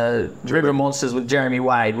River Monsters with Jeremy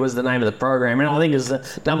Wade was the name of the program, and I think it was the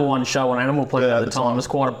 #1 show on Animal Planet at the time. It was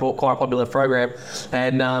quite a popular program,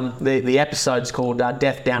 and the episode's called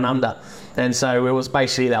Death Down Under. And so it was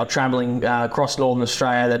basically they were travelling across Northern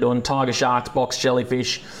Australia. They're doing tiger sharks, box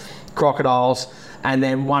jellyfish, crocodiles. And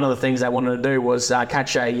then one of the things they wanted to do was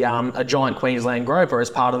catch a giant Queensland groper as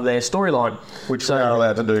part of their storyline, which we are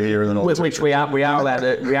allowed to do here in the North. Which we are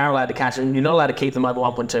allowed to catch them. You're not allowed to keep them over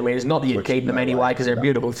 1.2 metres. Not that you keep them anyway because they're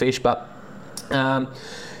beautiful fish, but you are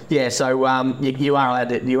allowed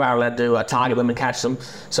to target them and catch them.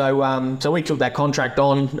 So we took that contract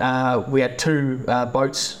on. We had 2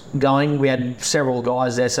 boats going. We had several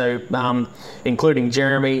guys there, so including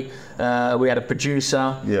Jeremy. We had a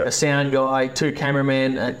producer, a sound guy, 2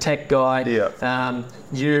 cameramen, a tech guy,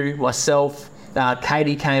 you, myself.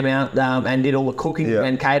 Katie came out and did all the cooking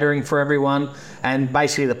and catering for everyone. And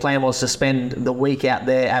basically the plan was to spend the week out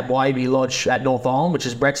there at Wallaby Lodge at North Island, which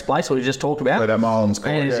is Brett's place, what we just talked about. Where that marlin's caught.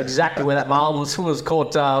 And it's exactly where that marlin was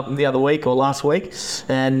caught the other week or last week.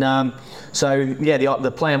 And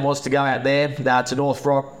the plan was to go out there to North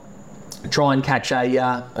Rock, try and catch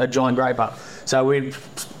a giant groper. So we'd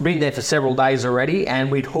been there for several days already, and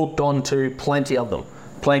we'd hooked onto plenty of them.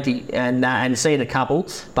 And seen a couple,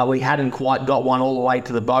 but we hadn't quite got one all the way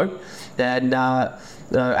to the boat. And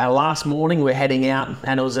our last morning we're heading out,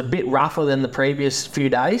 and it was a bit rougher than the previous few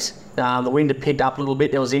days. The wind had picked up a little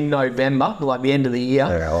bit. It was in November, like the end of the year.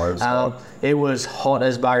 It was hot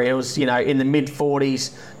as Barry. It was, in the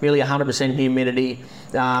mid-40s, nearly 100% humidity.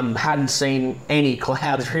 Hadn't seen any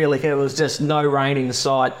clouds really. It was just no rain in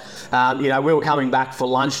sight. We were coming back for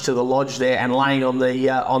lunch to the lodge there and laying on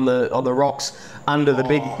the rocks under the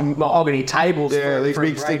big mahogany tables. Yeah, these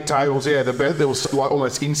big thick tables. Yeah, the bed that was like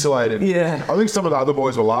almost insulated. Yeah, I think some of the other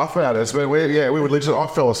boys were laughing at us, but we would literally. I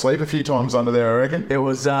fell asleep a few times under there. I reckon it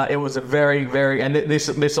was a very, very, and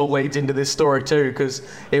this all leads into this story too, because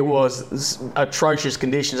it was atrocious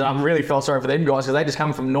conditions. I really felt sorry for them guys because they just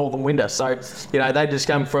come from northern winter, so they just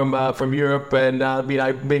come from Europe and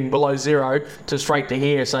being below zero to straight to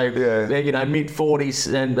here. So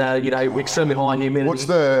mid-40s and extremely high humidity. What's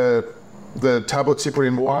the tablets you put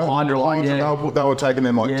in water? Hydrolyte, they were taking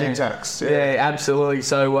them like Tic Tacs. Yeah, absolutely.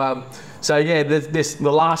 So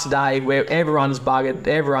the last day where everyone's buggered,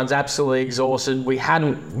 everyone's absolutely exhausted. We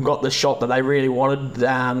hadn't got the shot that they really wanted.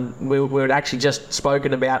 We had actually just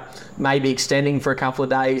spoken about maybe extending for a couple of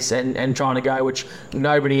days and trying to go, which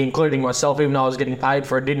nobody, including myself, even though I was getting paid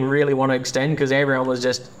for it, didn't really want to extend because everyone was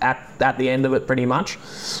just at the end of it pretty much,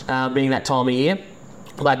 being that time of year.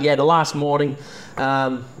 But the last morning,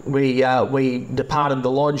 we departed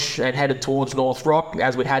the lodge and headed towards North Rock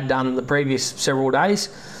as we had done the previous several days.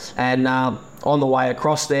 And on the way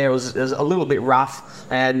across there, it was a little bit rough.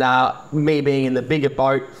 And me being in the bigger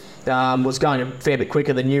boat was going a fair bit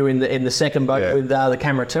quicker than you in the second boat with the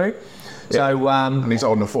camera too. So and he's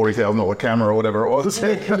holding a $40,000 camera or whatever it was.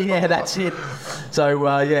 Yeah, that's it.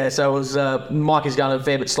 So so it was Mike is going a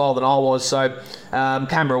fair bit slower than I was. So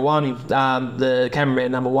camera one, the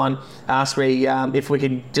cameraman #1 asked me if we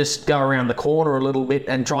could just go around the corner a little bit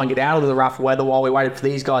and try and get out of the rough weather while we waited for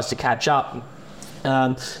these guys to catch up.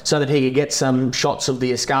 So that he could get some shots of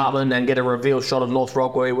the escarpment and get a reveal shot of North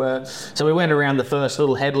Rock where we were. So we went around the first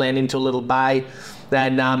little headland into a little bay.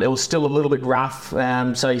 Then it was still a little bit rough.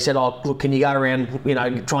 So he said, "Oh, look, can you go around,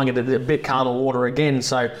 try and get a bit calmer water again?"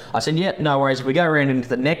 So I said, "Yeah, no worries. If we go around into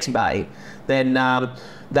the next bay, then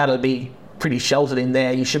that'll be pretty sheltered in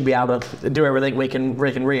there. You should be able to do everything we can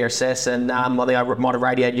reassess." And I think I might have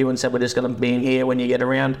radioed you and said, "We're just going to be in here when you get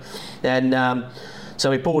around." And so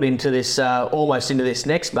we pulled into this, almost into this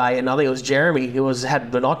next bay, and I think it was Jeremy who had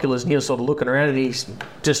binoculars, and he was sort of looking around, and he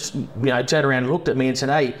just, turned around and looked at me and said,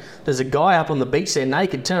 "Hey, there's a guy up on the beach there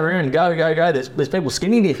naked. Turn around and go. There's people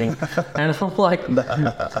skinny dipping." And I'm like,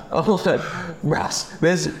 Russ,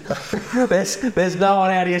 there's no one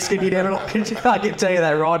out here skinny dipping. I can tell you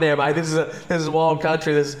that right now, mate. This is a wild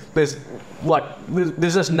country. There's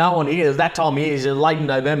just no one here. It was that time of year. It's late in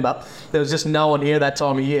November. There was just no one here that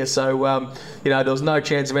time of year. So, there was no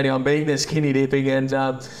chance of anyone being there skinny dipping. And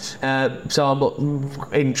so I'm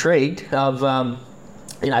intrigued of...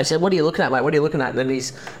 he said, "What are you looking at, mate? What are you looking at?" And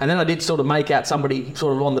then I did sort of make out somebody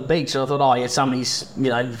sort of on the beach, and I thought, "Oh yeah, somebody's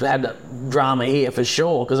had a drama here for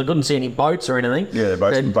sure," because I couldn't see any boats or anything. Yeah,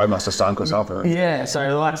 the boat must have sunk or something. Yeah, so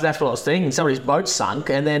that's what I was thinking. Somebody's boat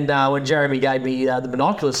sunk, and then when Jeremy gave me the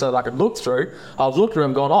binoculars so that I could look through, I was looking at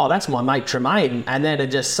him going, "Oh, that's my mate Tremaine," and then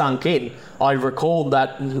it just sunk in. I recalled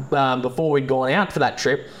that before we'd gone out for that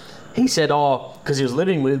trip. he said, because he was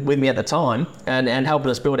living with me at the time and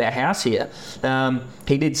helping us build our house here,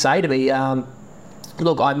 he did say to me,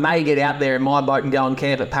 look, I may get out there in my boat and go and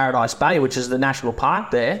camp at Paradise Bay, which is the national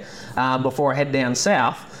park there, before I head down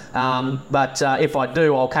south. But if I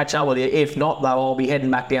do, I'll catch up with you. If not, though, I'll be heading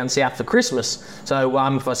back down south for Christmas.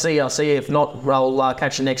 So if I see you, I'll see you. If not, I'll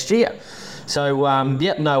catch you next year. So,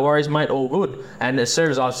 yep, no worries, mate, all good. And as soon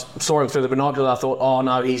as I saw him through the binoculars, I thought, oh,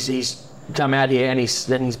 no, he's come out here and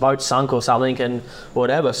his boat sunk or something and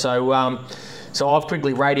whatever. So I've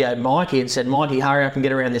quickly radioed Mikey and said, Mikey, hurry up and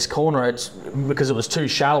get around this corner. It's because it was too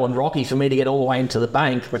shallow and rocky for me to get all the way into the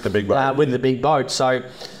bank. With the big boat. So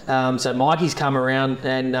Mikey's come around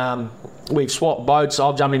and we've swapped boats.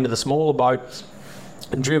 I've jumped into the smaller boat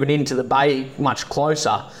and driven into the bay much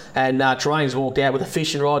closer. And Terrain's walked out with a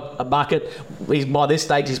fishing rod, a bucket. By this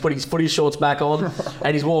stage, he's put his footy shorts back on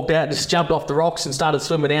and he's walked out and just jumped off the rocks and started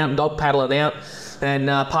swimming out and dog paddling out. And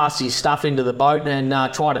passed his stuff into the boat and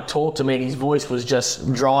tried to talk to me, and his voice was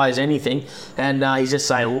just dry as anything. And he's just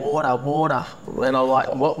saying, water. And I'm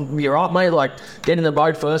like, well, you're right, mate. Like, get in the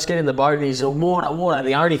boat first, get in the boat. And he's like, water. And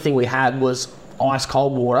the only thing we had was ice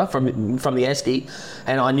cold water from the esky,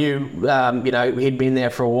 and I knew he'd been there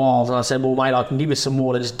for a while. And I said, well, mate, I can give you some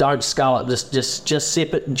water. Just don't scull it. Just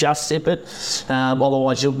sip it. Just sip it.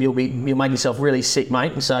 Otherwise, you'll make yourself really sick,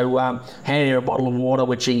 mate. And so handed him a bottle of water,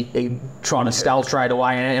 which he tried to scull straight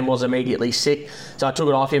away and was immediately sick. So I took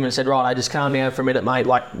it off him and said, right, I just calm down for a minute, mate.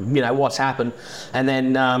 Like, what's happened? And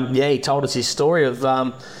then he told us his story of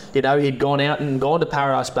he'd gone out and gone to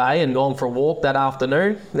Paradise Bay and gone for a walk that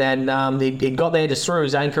afternoon. And he'd got there, just threw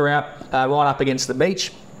his anchor out right up against the beach.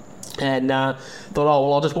 And thought, oh,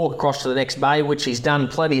 well, I'll just walk across to the next bay, which he's done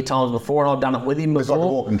plenty of times before, and I've done it with him before. There's like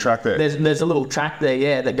a walking track there. There's a little track there,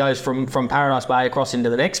 yeah, that goes from Paradise Bay across into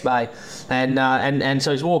the next bay. And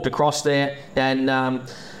so he's walked across there, and,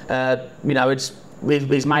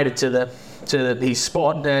 he's made it to his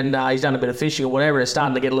spot, and he's done a bit of fishing or whatever. It's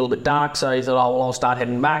starting to get a little bit dark, so he thought, oh, well, I'll start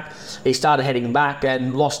heading back. He started heading back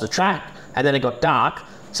and lost the track, and then it got dark.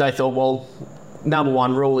 So he thought, well, number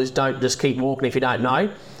one rule is don't just keep walking if you don't know.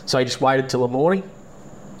 So he just waited till the morning.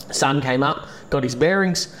 Sun came up, got his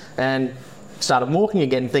bearings, and started walking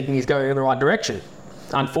again, thinking he's going in the right direction.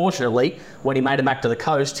 Unfortunately, when he made it back to the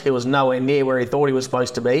coast, he was nowhere near where he thought he was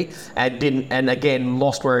supposed to be, and again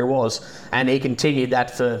lost where he was. And he continued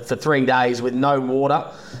that for 3 days with no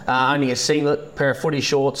water, only a singlet, pair of footy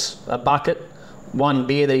shorts, a bucket, one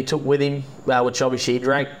beer that he took with him, which obviously he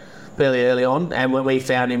drank fairly early on. And when we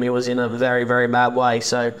found him, he was in a very, very bad way.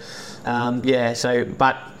 So, that's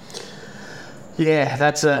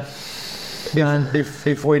a...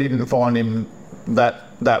 If we didn't find him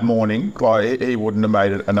that morning, like, he wouldn't have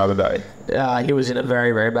made it another day. He was in a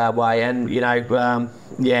very, very bad way, and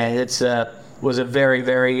was a very,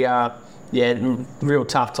 very real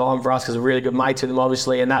tough time for us because we're really good mates with him,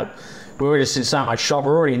 obviously, and that we were just in so much shock.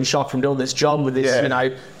 We're already in shock from doing this job with this,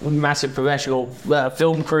 massive professional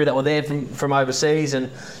film crew that were there from overseas,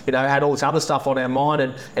 and had all this other stuff on our mind,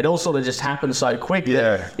 and it all sort of just happened so quick.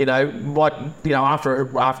 Yeah. After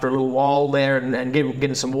a little while there, and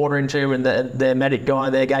getting some water into him, and their medic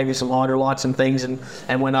guy there gave me some hydrolytes and things, and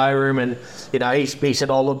went over him, and he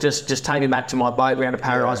said, oh look, just take me back to my boat around to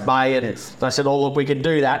Paradise Bay, and I said, oh look, we can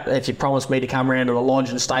do that if you promise me to come around to the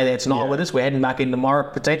lodge and stay there tonight with us. We're heading back in tomorrow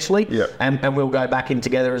potentially. Yeah. And we'll go back in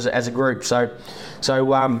together as a group. So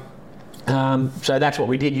that's what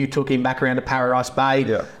we did. You took him back around to Paradise Bay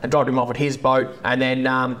and dropped him off at his boat, and then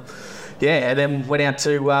went out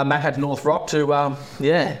to back out to North Rock to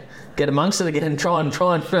get amongst it again and try and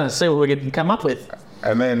see what we could come up with.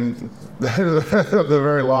 And then the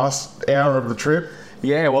very last hour of the trip.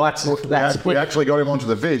 Yeah, well, that's we actually got him onto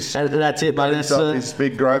the Viz. That's it, but it's this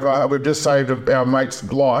big Grover. We've just saved our mate's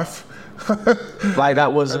life. Like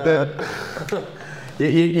that was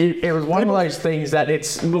it was one of those things that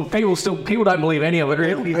people don't believe any of it.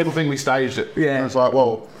 Really. People think we staged it. Yeah, and it's like,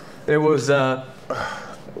 well, it was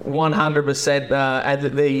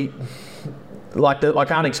 100%. I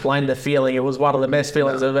can't explain the feeling. It was one of the best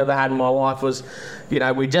feelings I've ever had in my life. Was,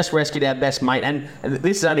 we just rescued our best mate, and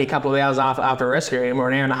this is only a couple of hours after rescuing him, or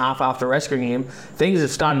an hour and a half after rescuing him. Things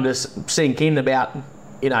have started to sink in about,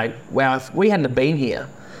 wow, if we hadn't have been here.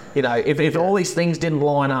 If all these things didn't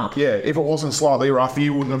line up. Yeah, if it wasn't slightly rough,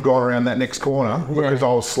 you wouldn't have gone around that next corner because I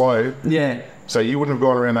was slow. Yeah. So you wouldn't have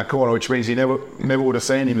gone around that corner, which means you never would have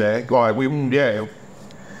seen him there. Like,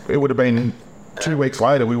 it would have been 2 weeks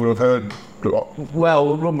later, we would have heard.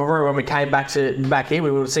 Well, when we came back here,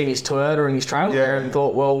 we would have seen his Toyota and his trailer there and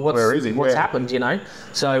thought, well, where is he? What's happened,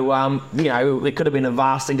 So, it could have been a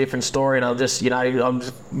vastly different story, and I'm just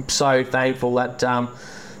so thankful that,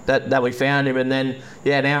 that we found him, and then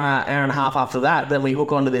an hour and a half after that, then we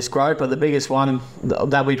hook onto this groper, the biggest one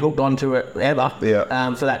that we'd hooked onto it ever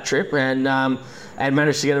for that trip, and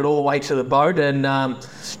managed to get it all the way to the boat and,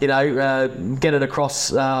 get it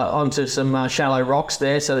across onto some shallow rocks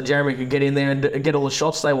there so that Jeremy could get in there and get all the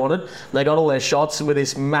shots they wanted. They got all their shots with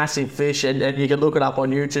this massive fish, and you can look it up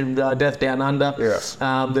on YouTube, Death Down Under.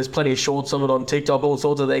 Yeah. There's plenty of shorts of it on TikTok, all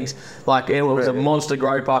sorts of things. Like, it was a monster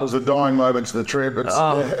groper. It was a dying moment to the trip.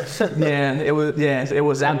 It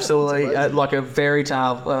was absolutely like a fairy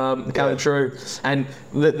tale coming true. And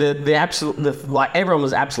everyone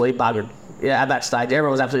was absolutely buggered. Yeah, at that stage,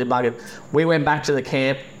 everyone was absolutely buggered. We went back to the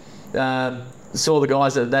camp, saw the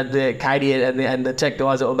guys that Katie and the tech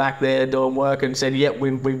guys that were back there doing work, and said, "Yep,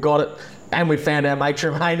 we've got it." And we found our mate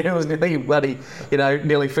Tremaine, who was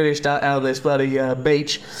nearly finished out of this bloody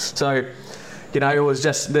beach. So, it was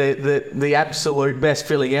just the absolute best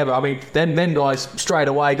feeling ever. I mean, then guys straight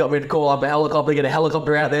away got me to call up a helicopter, get a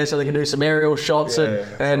helicopter out there so they can do some aerial shots.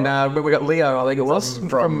 And we got Leo, I think it was.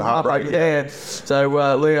 From Heartbreak. Yeah. So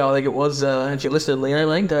Leo, I think it was, and she listed Leo,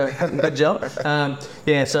 mate. Good job. So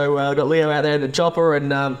got Leo out there in the chopper and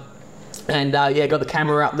got the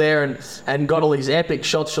camera up there and got all these epic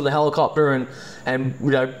shots from the helicopter and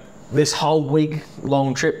this whole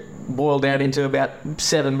week-long trip boiled down into about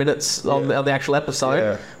 7 minutes of the actual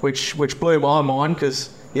episode, which blew my mind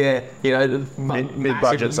because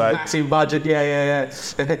mid-budget, massive budget,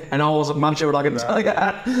 and I wasn't much of it, I can tell you.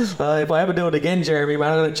 If I ever do it again, Jeremy,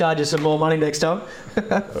 man, I'm going to charge you some more money next time.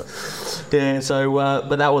 But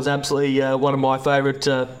that was absolutely one of my favourite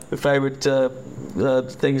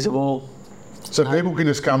things of all. So people can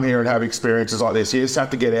just come here and have experiences like this. You just have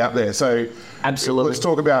to get out there. So absolutely. Let's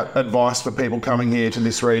talk about advice for people coming here to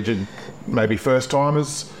this region, maybe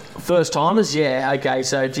first-timers. First-timers, yeah, okay.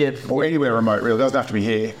 So if you... Or anywhere remote, really. It doesn't have to be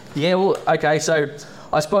here. Yeah, well, okay, so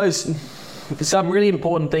I suppose some really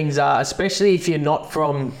important things are, especially if you're not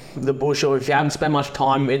from the bush or if you haven't spent much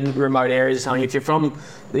time in remote areas or something, if you're from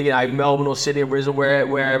Melbourne or Sydney or Brisbane,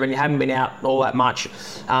 wherever, and you haven't been out all that much,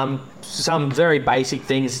 some very basic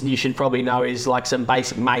things you should probably know is like some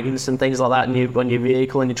basic maintenance and things like that on your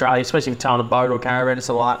vehicle and your trailer, especially if you're towing a boat or caravan or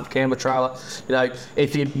something like that, camper trailer.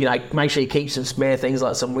 If you make sure you keep some spare things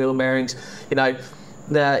like some wheel bearings.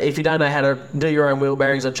 If you don't know how to do your own wheel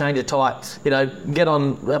bearings or change a tyre, get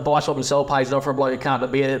on a buy, swap and sell page and offer a bloke a carton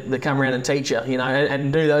of beer to come around and teach you,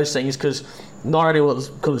 and do those things, because not only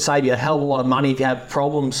could it save you a hell of a lot of money if you have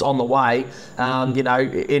problems on the way,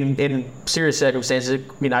 in serious circumstances,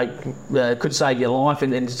 could save your life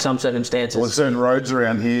in some circumstances. Well, there's certain roads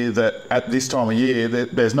around here that at this time of year,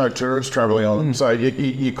 there's no tourists travelling on them. So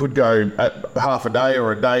you could go at half a day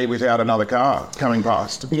or a day without another car coming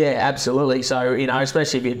past. Yeah, absolutely. So,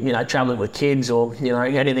 especially if you're, travelling with kids or,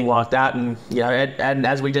 anything like that. And, and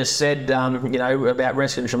as we just said, about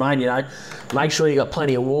rescuing Tremaine, make sure you got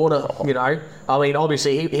plenty of water, I mean,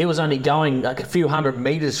 obviously, he was only going like a few hundred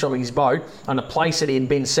metres from his boat on a place that he had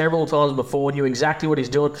been several times before, knew exactly what he's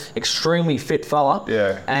doing, extremely fit fella.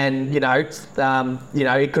 Yeah. And,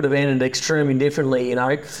 it could have ended extremely differently,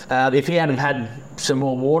 if he hadn't had some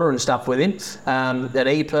more water and stuff with him at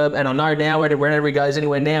EPIRB. And I know now whenever he goes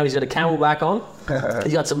anywhere now, he's got a Camelback on.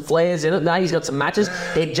 He's got some flares in it. No, he's got some matches.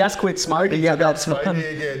 He just quit smoking. He's got smoking.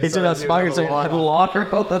 He's got smoking, so he's a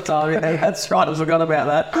lighter all the time. Yeah, that's right. I forgot about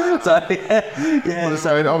that. So, yeah.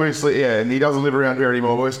 So obviously, and he doesn't live around here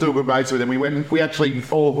anymore. But we're still good mates with him. We actually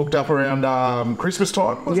all hooked up around Christmas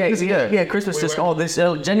time. Christmas this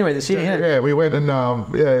January this year. Yeah, we went and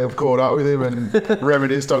caught up with him and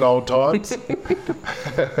reminisced on old times.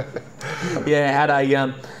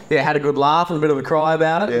 Had a good laugh and a bit of a cry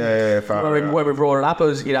about it. Yeah, when we brought it up, it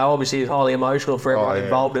was obviously highly emotional for everyone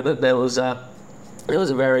involved in it. There was it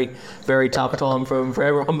was a very, very tough time for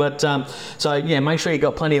everyone. But make sure you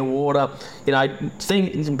got plenty of water.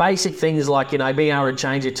 Basic things like being able to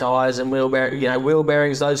change your tyres and wheel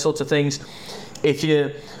bearings, those sorts of things. If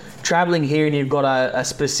you're travelling here and you've got a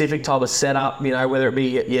specific type of setup, whether it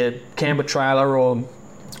be your camper trailer or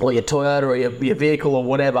your Toyota or your vehicle or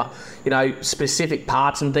whatever, specific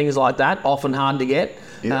parts and things like that, often hard to get.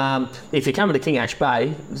 Yeah. If you're coming to King Ash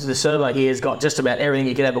Bay, the servo here has got just about everything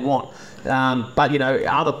you could ever want. But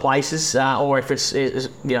other places, or if it's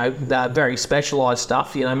very specialised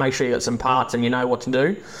stuff, make sure you got some parts and you know what to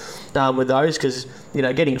do. with those, because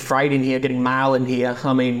getting freight in here, getting mail in here.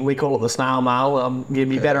 I mean, we call it the snail mail. You'd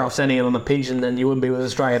be better off sending it on a pigeon than you would be with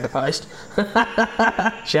Australia Post.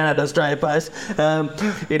 Shout out to Australia Post.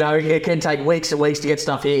 It can take weeks and weeks to get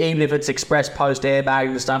stuff here, even if it's express post airbag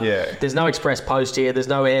and stuff. Yeah. There's no express post here. There's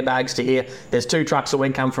no airbags to here. There's 2 trucks a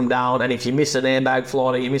week come from Darwin, and if you miss an airbag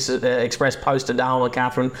flight or you miss an express post to Darwin or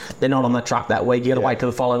Catherine, they're not on the truck that week. You got to wait till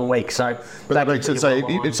the following week. So, but that makes sense.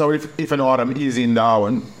 So if an item is in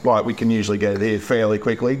Darwin, like, we can usually get it here fairly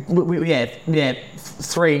quickly. Yeah,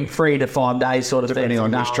 3 to 5 days sort of thing. Depending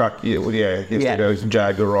on which truck, it goes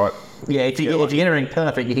jagged or right. Yeah, if you're entering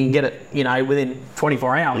perfect, you can get it, within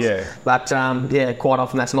 24 hours. Yeah. But quite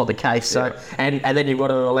often that's not the case. So, and then you've got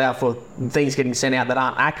to allow for things getting sent out that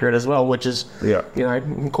aren't accurate as well, which is,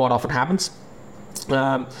 quite often happens.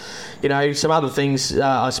 Some other things,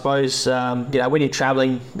 I suppose, when you're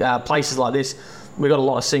travelling places like this, we've got a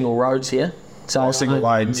lot of single roads here. So single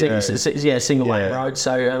lane, single lane road.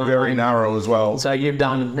 So very narrow as well. So you've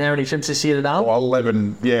done how many trips this year to Darwin?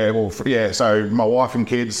 11. So my wife and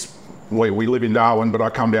kids, we live in Darwin, but I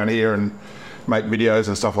come down here and make videos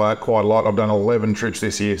and stuff like that quite a lot. I've done 11 trips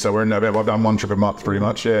this year, so we're in November. I've done 1 trip a month pretty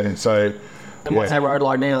much. Yeah. So. And what's that road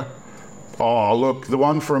like now? Oh, look, the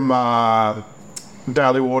one from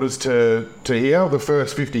Daly Waters to here, the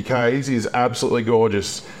first 50 Ks is absolutely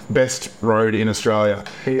gorgeous. Best road in Australia.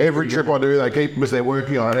 Every trip I do, because they're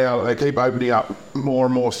working on it now, they keep opening up more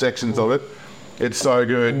and more sections of it. It's so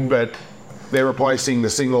good, but they're replacing the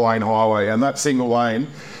single lane highway, and that single lane,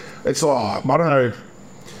 it's like, I don't know,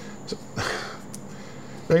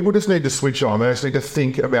 people just need to switch on. They just need to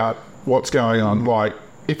think about what's going on. Like,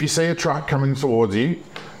 if you see a truck coming towards you,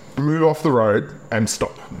 move off the road and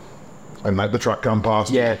stop. And let the truck come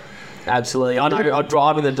past. Yeah, absolutely. I know. I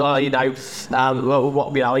drive in the, I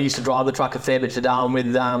used to drive the truck a fair bit to Darwin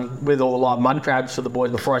with all the live mud crabs for the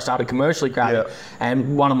boys before I started commercially crabbing. Yeah.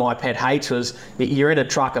 And one of my pet hates was you're in a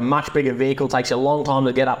truck, a much bigger vehicle, takes you a long time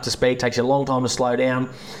to get up to speed, takes you a long time to slow down.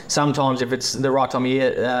 Sometimes if it's the right time of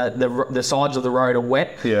year, the sides of the road are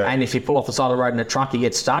wet. Yeah. And if you pull off the side of the road in a truck, you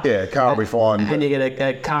get stuck. Yeah, car will be fine. And you get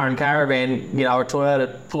a car and caravan, or a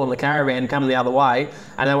Toyota pulling the caravan coming the other way,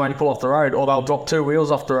 and they won't pull off the road, or they'll drop 2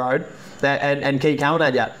 wheels off the road and keep coming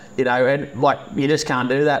at you, and like, you just can't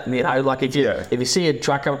do that. Like if you see a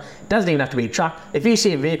truck coming, it doesn't even have to be a truck. If you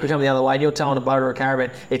see a vehicle coming the other way and you're towing a boat or a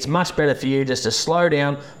caravan, it's much better for you just to slow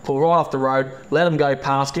down, pull right off the road, let them go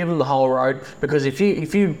past, give them the whole road, because if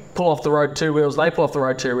you pull off the road 2 wheels, they pull off the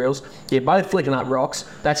road 2 wheels, you're both flicking up rocks.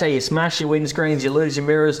 That's how you smash your windscreens, you lose your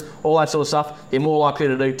mirrors, all that sort of stuff. You're more likely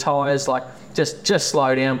to do tyres. Like, just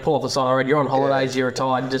slow down, pull off the side of the road. You're on holidays, you're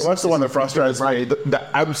retired. That's the one that frustrates me. The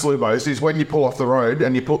absolute most is when you pull off the road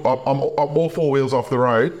and you put all 4 wheels off the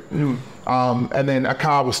road, and then a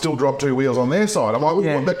car will still drop 2 wheels on their side. I'm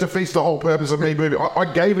like, that defeats the whole purpose of me moving.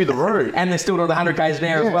 I gave you the road. And they're still doing 100 k's an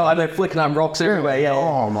hour as well, and they're flicking up rocks everywhere. Yeah.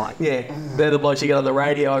 Oh my. Yeah, they're the blokes you get on the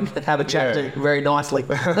radio and have a chat to very nicely.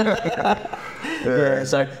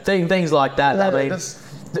 So things like that.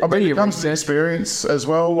 I mean, it comes to experience as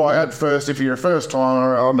well. Like, at first, if you're a first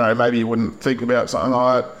timer, I don't know, maybe you wouldn't think about something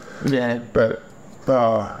like that. Yeah. But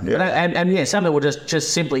And some people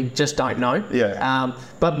just simply don't know. Yeah.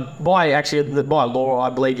 But by law,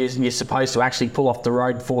 I believe you're supposed to actually pull off the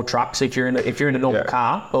road for trucks if you're in a normal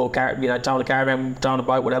car or towing a caravan, towing a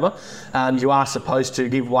boat, whatever. You are supposed to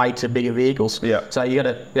give way to bigger vehicles. Yeah. So you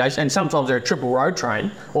got to, and sometimes they're a triple road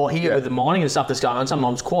train, or here with the mining and stuff that's going on.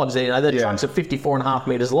 Sometimes quads. The trucks are 54.5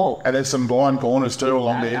 meters long. And there's some blind corners too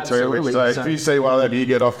along there too. Which if you see one of them, you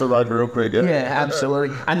get off the road real quick. Yeah,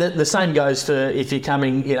 absolutely. And the same goes for if you're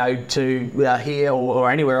coming, to here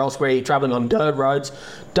or anywhere else where you're travelling on dirt roads.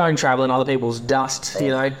 Don't travel in other people's dust.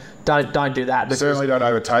 Don't do that. Certainly don't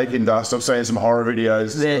overtake in dust. I've seen some horror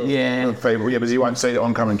videos of people. Yeah, because you won't see the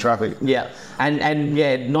oncoming traffic. Yeah, and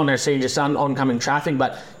not necessarily just oncoming traffic,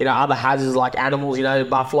 but other hazards like animals.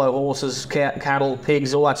 Buffalo, horses, cattle,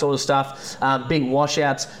 pigs, all that sort of stuff. Big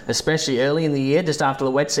washouts, especially early in the year, just after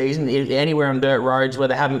the wet season. Anywhere on dirt roads where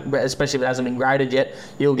they haven't, especially if it hasn't been graded yet,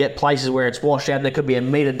 you'll get places where it's washed out. There could be a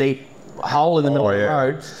metre deep hole in the middle of the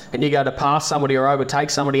road, and you go to pass somebody or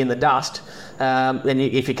overtake somebody in the dust, then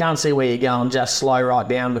if you can't see where you're going, just slow right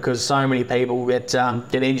down, because so many people get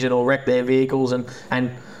injured or wreck their vehicles, and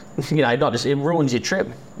not just, it ruins your trip.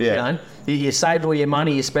 You saved all your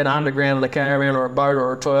money, you spent $100,000 on a caravan or a boat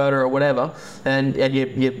or a Toyota or whatever, and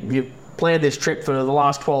you planned this trip for the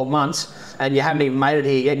last 12 months and you haven't even made it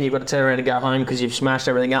here yet, and you've got to turn around and go home because you've smashed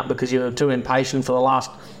everything up because you're too impatient for the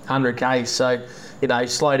last 100 k's. So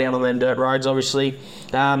slow down on them dirt roads, obviously.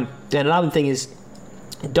 And another thing is,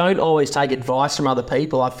 don't always take advice from other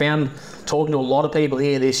people. I found talking to a lot of people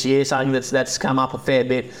here this year, something that's come up a fair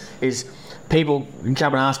bit is people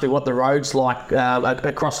come and ask me what the road's like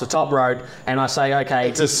across the top road, and I say, okay,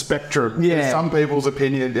 It's a spectrum. Yeah. Some people's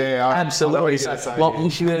opinion, absolutely.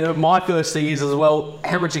 So, my first thing is as well,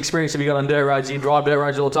 how much experience have you got on dirt roads? You drive dirt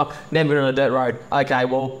roads all the time, never been on a dirt road. Okay,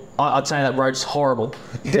 well, I'd say that road's horrible.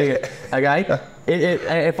 Okay?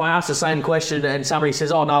 If I ask the same question and somebody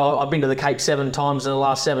says, oh no, I've been to the Cape 7 times in the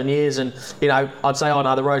last 7 years, and I'd say, oh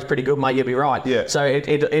no, the road's pretty good, mate, you'll be right. Yeah. So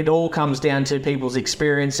it all comes down to people's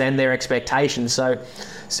experience and their expectations. So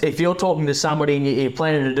if you're talking to somebody and you're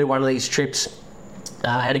planning to do one of these trips,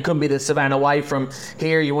 and it could be the Savannah Way from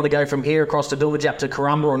here, you want to go from here across to Dulwich to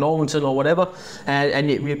Corumba or Normanton or whatever, and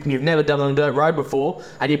you've never done on a dirt road before,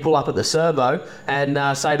 and you pull up at the servo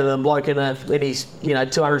and say to the bloke in his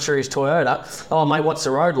 200 series Toyota, oh mate, what's the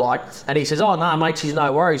road like? And he says, oh no mate, she's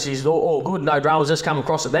no worries, she's all good, no dramas, just come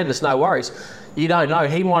across it then, there's no worries. You don't know,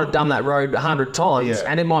 he might have done that road 100 times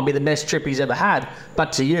and it might be the best trip he's ever had,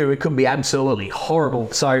 but to you it could be absolutely horrible.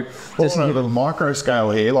 So just on a little micro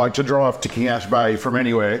scale here, like to drive to King Ash Bay from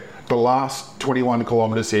anywhere, the last 21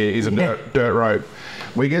 kilometres here is a dirt road.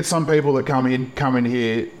 We get some people that come in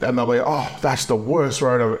here and they'll be, oh, that's the worst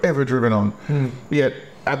road I've ever driven on. Yet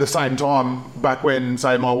at the same time, back when,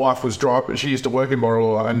 say, my wife was driving, she used to work in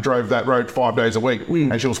Borroloola and drove that road 5 days a week,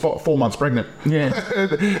 and she was 4 months pregnant. Yeah,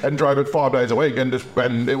 and drove it 5 days a week, and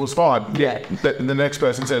it was fine. Yeah. The next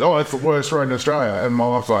person said, "Oh, it's the worst road in Australia," and my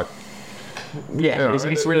wife's like, yeah,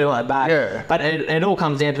 it's really like that. Yeah. But it all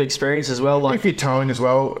comes down to experience as well. Like if you're towing as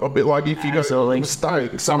well, a bit like if you got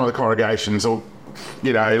some of the corrugations or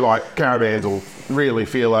like caravans will really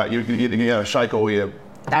feel like you shake all your.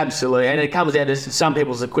 Absolutely, and it comes down to some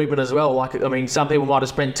people's equipment as well. Like, I mean, some people might have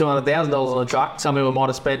spent $200,000 on a truck. Some people might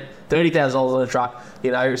have spent $30,000 on a truck.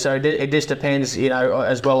 So it just depends,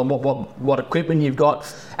 as well on what equipment you've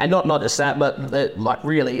got, and not just that, but like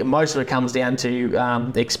really, most of it comes down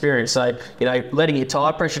to experience. So letting your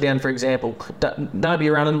tire pressure down, for example, don't be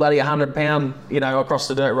running bloody 100 pound, across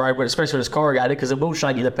the dirt road, but especially when it's corrugated, because it will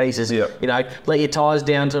shake you to pieces. Yep. Let your tires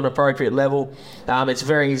down to an appropriate level. It's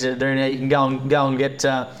very easy to do now. You can go and get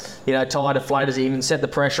tire deflators. You can set the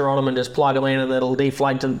pressure on them and just plug them in, and it'll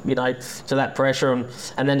deflate to to that pressure,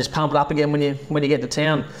 and then just pump it up again when you get to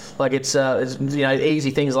town. Like it's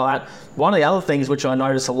easy things like that. One of the other things which I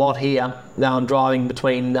notice a lot here now I'm driving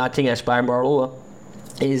between King Ash Bay and Borroloola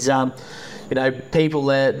is people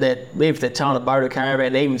that if they're towing a boat or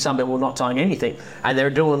caravan, even some people are not towing anything, and they're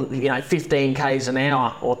doing 15 k's an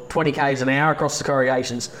hour or 20 k's an hour across the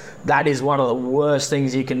corrugations. That is one of the worst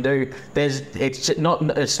things you can do. It's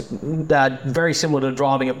very similar to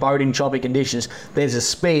driving a boat in choppy conditions. There's a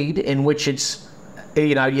speed in which it's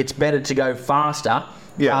better to go faster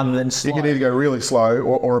rather than slow. You can either go really slow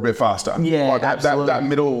or a bit faster. Yeah, like absolutely. That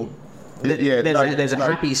middle. There's a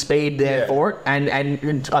happy speed there for it, and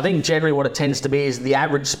I think generally what it tends to be is the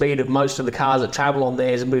average speed of most of the cars that travel on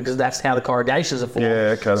there is because that's how the corrugations are formed.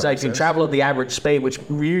 Yeah, okay. So if you travel at the average speed, which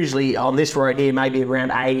usually on this road here maybe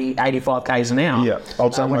around 80, 85 k's an hour. Yeah,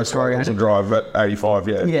 I'd say most vehicles will drive at 85.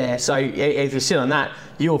 Yeah. Yeah, so if you sit on that,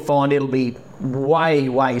 you'll find it'll be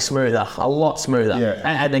way smoother, a lot smoother. Yeah.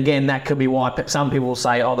 And again, that could be why some people will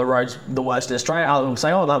say, oh, the road's the worst in Australia. Other people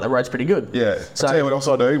say, oh no, the road's pretty good. Yeah. So I'll tell you what else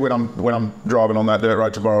I do when I'm driving on that dirt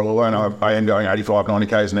road to Borroloola and I am going 85, 90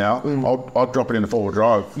 k's an hour, I'll drop it into four-wheel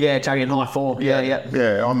drive. Yeah, chugging high four. Yeah.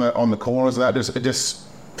 Yeah, on the corners of that, it just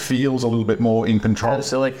feels a little bit more in control.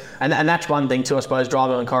 Absolutely. And that's one thing too, I suppose,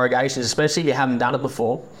 driving on corrugations, especially if you haven't done it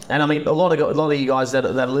before. And I mean, a lot of you guys that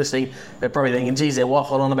are listening, they're probably thinking, geez, they're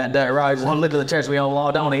waffling on about dirt roads. I live in the terrace, I don't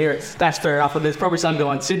want to hear it. That's fair enough. And there's probably some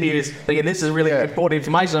guy in Sydney who's thinking, this is really important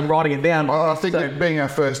information, I'm writing it down. I think that being our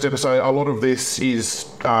first episode, a lot of this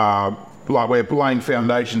is like we're laying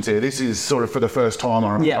foundations here. This is sort of for the first time,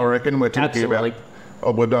 I reckon. We're talking about,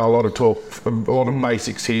 we've done a lot of talk, a lot of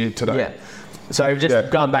basics here today. Yeah. So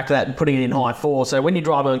just going back to that and putting it in high four. So when you're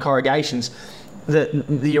driving on corrugations,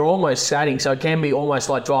 you're almost skating, so it can be almost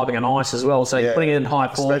like driving on ice as well. So you're putting it in high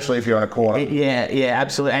four, especially if you're on a corner. Yeah,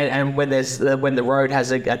 absolutely. And when the road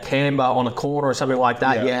has a camber on a corner or something like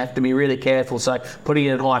that, you have to be really careful. So putting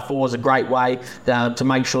it in high four is a great way to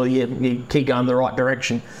make sure you keep going the right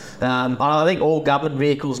direction. I think all government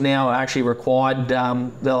vehicles now are actually required.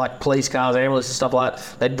 They're like police cars, ambulances, and stuff like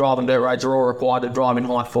that. They drive on dirt roads are all required to drive in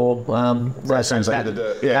high four. That sounds like the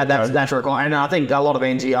dirt. That's required. And I think a lot of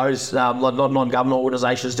NGOs, non non-government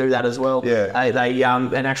organisations do that as well. Yeah.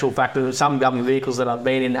 In actual fact, some government vehicles that I've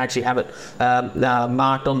been in actually have it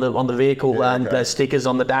marked on the vehicle, the stickers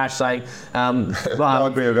on the dash saying. That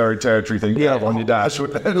would be a very territory thing to have on your dash. In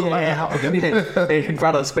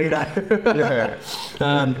front of the speedo.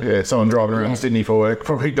 Someone driving around Sydney for work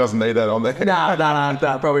probably doesn't need that on there.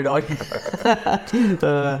 No, probably not.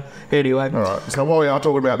 Anyway. All right. So while we are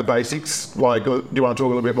talking about the basics, do you want to talk a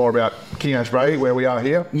little bit more about King Ash Bay, where we are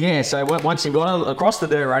here? Yeah. So once you've gone across the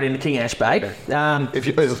dirt road into King Ash Bay, if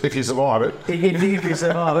you survive it, if you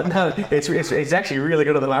survive it, no, it's actually really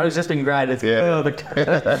good at the moment. It's just been great. It's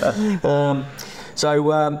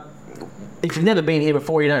So if you've never been here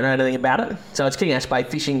before, you don't know anything about it. So it's King Ash Bay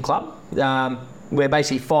Fishing Club. We're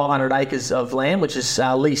basically 500 acres of land, which is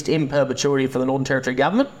leased in perpetuity for the Northern Territory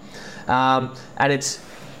Government. And it's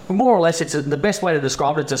more or less, the best way to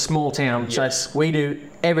describe it, it's a small town. So we do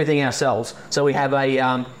everything ourselves. So we have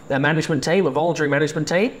a management team, a voluntary management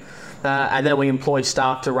team. And then we employ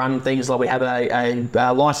staff to run things like we have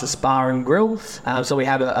a licensed bar and grill. So we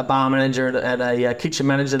have a bar manager and a kitchen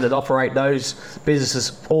manager that operate those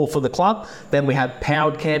businesses all for the club. Then we have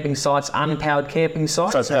powered camping sites, unpowered camping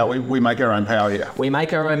sites. So that's how we make our own power here. We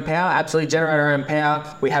make our own power, absolutely generate our own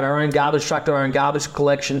power. We have our own garbage truck, our own garbage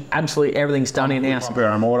collection. Absolutely everything's done in-house. Pump our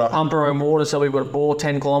own water. Pump our own water. So we've got a bore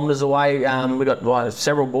 10 kilometres away. We've got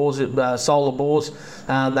several bores, solar bores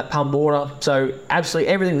that pump water. So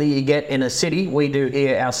absolutely everything that you get in a city, we do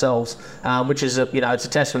here ourselves, which is it's a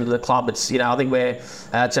testament to the club. It's I think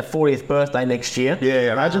it's our 40th birthday next year.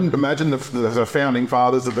 Yeah, imagine the founding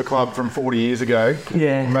fathers of the club from 40 years ago.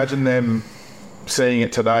 Yeah, imagine them seeing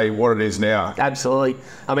it today, what it is now. Absolutely.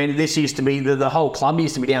 I mean, this used to be the whole club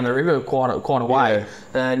used to be down the river quite a way,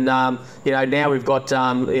 and now we've got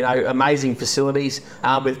amazing facilities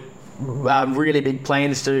with really big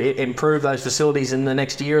plans to improve those facilities in the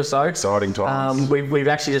next year or so. Exciting times. We've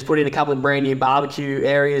actually just put in a couple of brand new barbecue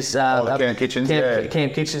areas. The camp kitchens.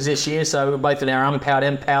 Camp kitchens this year. So both in our unpowered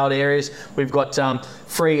and powered areas, we've got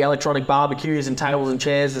free electronic barbecues and tables and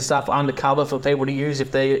chairs and stuff undercover for people to use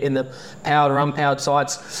if they're in the powered or unpowered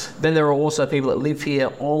sites. Then there are also people that live here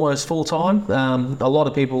almost full time. A lot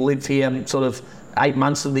of people live here sort of 8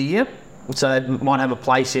 months of the year. So they might have a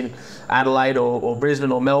place in Adelaide or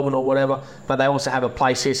Brisbane or Melbourne or whatever, but they also have a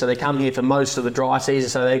place here, so they come here for most of the dry season.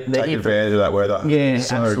 So they're take here advantage of that weather. Yeah,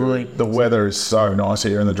 absolutely. The weather is so nice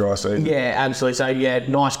here in the dry season. Yeah, absolutely. So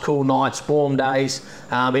nice cool nights, warm days.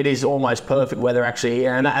 It is almost perfect weather actually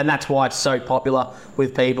here, and that's why it's so popular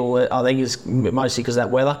with people. I think is mostly because of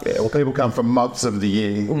that weather. Yeah, well, people come from months of the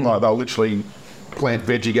year. Like they'll literally plant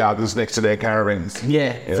veggie gardens next to their caravans.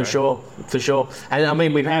 Yeah, for sure. And I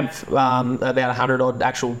mean, we have about 100 odd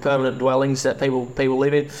actual permanent dwellings that people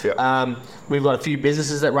live in. Yep. We've got a few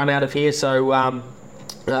businesses that run out of here, so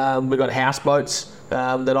we've got houseboats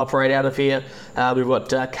that operate out of here. We've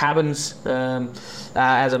got cabins.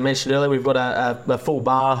 As I mentioned earlier, we've got a full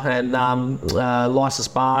bar and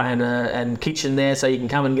licensed bar and kitchen there, so you can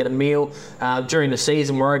come and get a meal. During the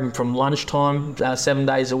season, we're open from lunchtime, 7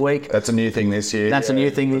 days a week. That's a new thing this year. That's a new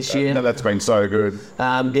thing this year. No, that's been so good.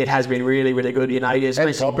 It has been really, really good. And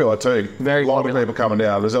popular too. Very popular. A lot popular. of people coming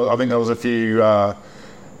down. I think there was a few.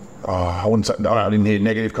 I didn't hear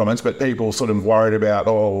negative comments, but people sort of worried about,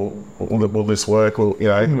 will this work? Well,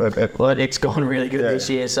 it's gone really good this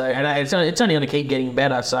year. So, and it's only going to keep getting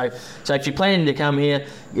better. So if you're planning to come here,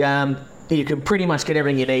 you can pretty much get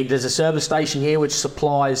everything you need. There's a service station here which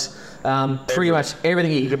supplies pretty much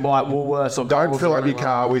everything you can buy at Woolworths or don't fill up your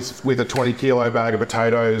car with a 20 kilo bag of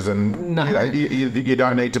potatoes, and you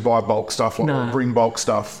don't need to buy bulk stuff. Bring bulk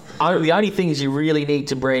stuff. The only things you really need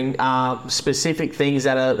to bring are specific things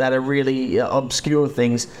that are really obscure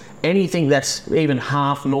things. Anything that's even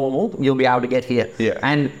half normal, you'll be able to get here. Yeah.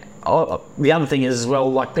 And the other thing is as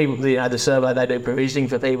well, like people, the survey, they do provisioning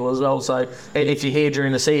for people as well. So if you're here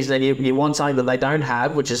during the season and you want something that they don't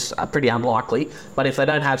have, which is pretty unlikely, but if they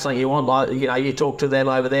don't have something you want, like you talk to them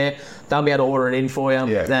over there, they'll be able to order it in for you.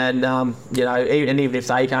 Yeah. And even if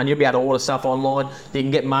they can't, you'll be able to order stuff online. You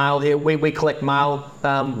can get mail here. We collect mail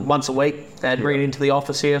once a week and bring it into the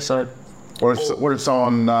office here. So what if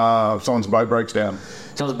someone's boat breaks down?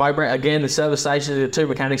 Someone's boat break again. The service station, there are 2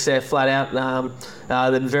 mechanics there flat out.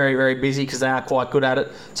 They're very, very busy because they are quite good at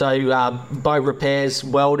it. So boat repairs,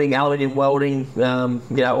 welding, aluminium welding,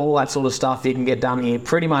 all that sort of stuff you can get done here.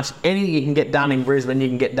 Pretty much anything you can get done in Brisbane, you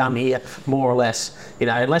can get done here, more or less.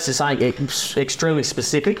 Unless it's something extremely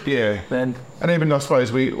specific. Yeah. And even I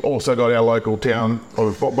suppose we also got our local town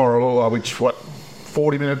of Borroloola, which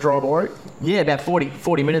 40-minute drive away. Yeah, about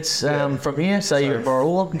 40 minutes from here. So you're at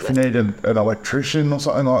Borroloola. If you need an electrician or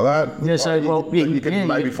something like that, Yeah, so, well, you can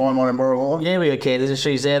maybe find one in Borroloola. Yeah, we got care. There's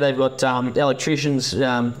industries there. They've got electricians,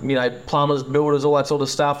 plumbers, builders, all that sort of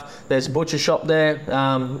stuff. There's a butcher shop there,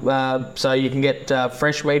 so you can get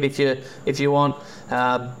fresh meat if you want.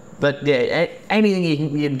 But yeah, anything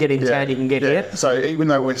you can get in town, you can get here. So even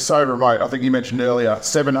though we're so remote, I think you mentioned earlier,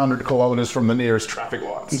 700 kilometres from the nearest traffic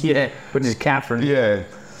lights. Yeah, which is Catherine. Yeah.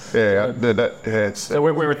 So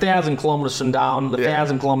we're 1,000 kilometres from Darwin,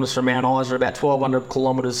 1,000 kilometres from Mount Isa, about 1,200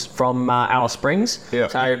 kilometres from Alice Springs. Yeah.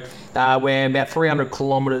 So we're about 300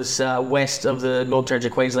 kilometres west of the Northern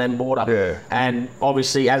Territory Queensland border. Yeah. And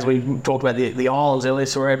obviously, as we talked about the islands earlier,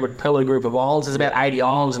 so we're Edward Pellew group of islands. There's about 80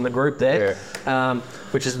 islands in the group there,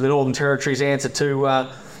 which is the Northern Territory's answer to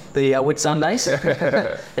the Whitsundays.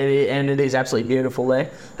 And it is absolutely beautiful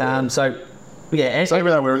there. Yeah, so even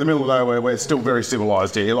though we're in the middle of nowhere, we're still very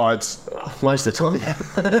civilised here. Like, it's, most of the time.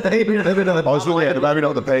 I was looking at maybe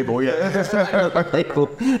not the people,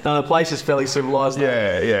 No, the place is fairly civilised.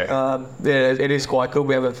 Yeah. It is quite good.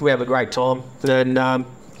 We have a great time, and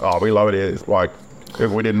we love it here. It's like, if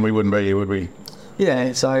we didn't, we wouldn't be here, would we?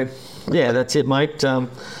 Yeah. So, that's it, mate. What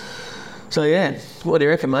do you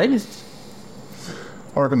reckon, mate?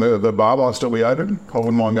 I reckon the bar might still be open. I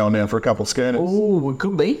wouldn't mind going down for a couple of schooners. Oh, it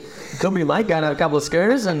could be, mate. Going to a couple of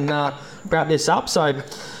schooners and wrap this up. So,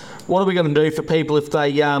 what are we going to do for people if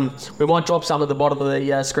they? We might drop some at the bottom of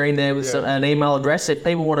the screen there with an email address. If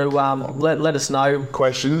people want to let us know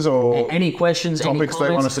questions or any questions, topics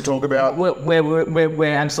they want us to talk about.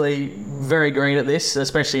 We're absolutely very green at this,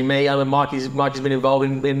 especially me. I mean, Mikey's been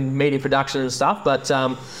involved in media production and stuff, but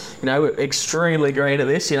extremely green at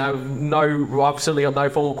this. I've certainly got no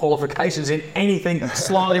formal qualifications in anything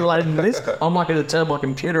slightly related to this. I'm not going to turn my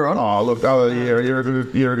computer on. Oh, look,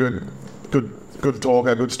 you're a good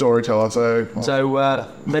talker, good storyteller.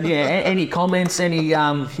 But any comments,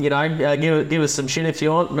 give us some shit if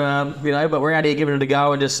you want. But we're out here giving it a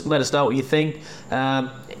go, and just let us know what you think.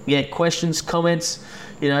 Questions, comments.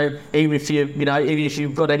 Even if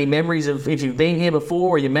you've got any memories of if you've been here before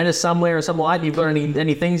or you met us somewhere or something like that, you've got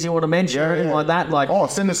any things you want to mention or anything like that,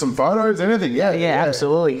 send us some photos, anything. Yeah,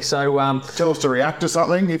 absolutely. So tell us to react to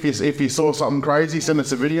something. If you saw something crazy, send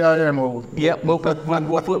us a video and we'll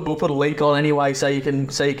put a link on anyway, so you can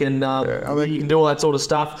you can do all that sort of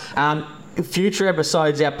stuff. Future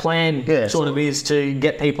episodes, our plan is to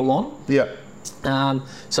get people on. Yeah.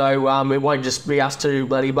 It won't just be us two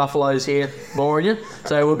bloody buffaloes here boring you.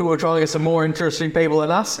 So we'll try and get some more interesting people than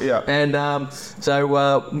us. Yeah. And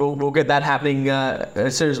we'll get that happening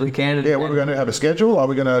as soon as we can. What are we going to have a schedule? Are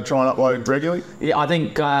we going to try and upload regularly? Yeah, I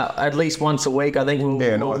think at least once a week. I think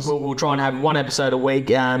we'll try and have one episode a week.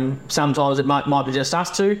 Sometimes it might be just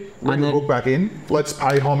us two. Bring the book back in. Let's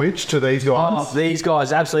pay homage to these guys. Oh, these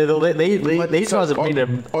guys, absolutely. These guys have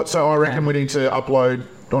been. So I reckon we need to upload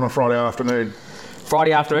on a Friday afternoon.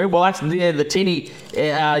 Well, that's the tinny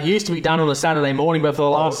used to be done on a Saturday morning, but for the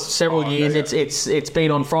last several years, it's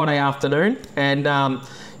been on Friday afternoon. And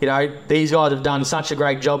these guys have done such a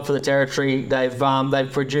great job for the Territory. They've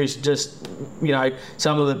produced just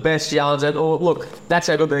some of the best yarns. And look, that's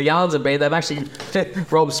how good the yarns have been. They've actually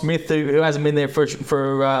Rob Smith, who hasn't been there for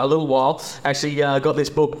a little while, actually got this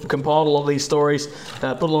book, compiled a lot of these stories,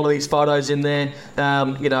 put a lot of these photos in there.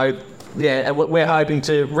 And we're hoping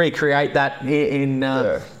to recreate that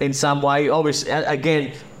in some way. Obviously,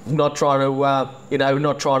 again, not trying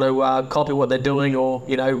to copy what they're doing, or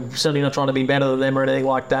certainly not trying to be better than them or anything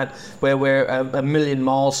like that. Where we're a million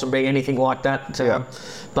miles from being anything like that.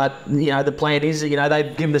 But the plan is,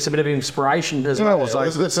 they've given us a bit of inspiration as well. So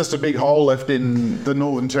there's just a big hole left in the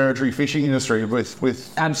Northern Territory fishing industry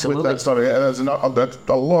with absolutely with that stuff. That's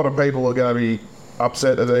a lot of people are going to be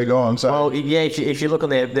upset that they're gone. So well, if you look on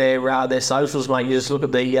their socials, mate, you just look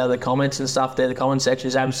at the comments and stuff there. The comment section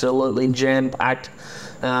is absolutely jam packed.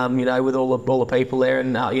 With all the people there,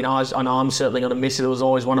 and I know I'm certainly going to miss it. It was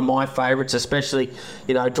always one of my favourites, especially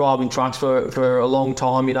driving trucks for a long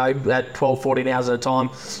time. At 12, 14 hours at a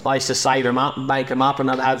time, I used to save them up, make them up,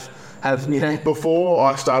 and I'd have. Before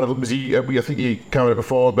I started, I think you covered it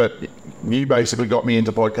before, but you basically got me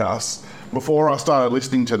into podcasts before I started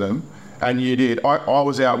listening to them. And you did. I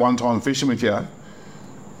was out one time fishing with you,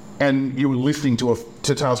 and you were listening to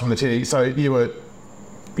Tales from the Titty. So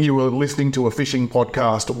you were listening to a fishing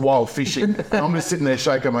podcast while fishing. I'm just sitting there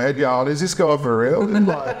shaking my head, going, "Is this guy for real?"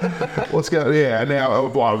 What's going on? Yeah. And now,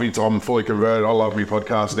 I'm fully converted. I love my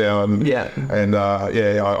podcast now, and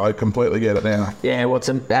I completely get it now. Yeah. Well, it's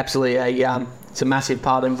absolutely it's a massive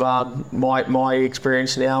part of my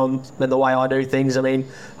experience now and the way I do things. I mean,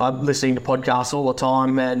 I'm listening to podcasts all the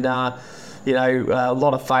time, and a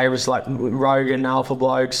lot of favourites like Rogan, Alpha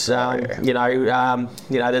Blokes. There's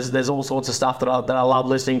all sorts of stuff that I love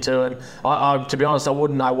listening to, and I to be honest, I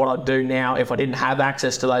wouldn't know what I'd do now if I didn't have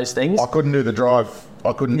access to those things. I couldn't do the drive.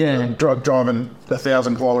 I couldn't driving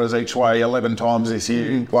 1,000 kilometres each way 11 times this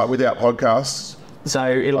year, like without podcasts. So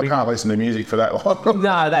I can't listen to music for that long.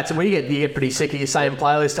 No, you get pretty sick of your same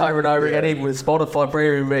playlist over and over again. Even with Spotify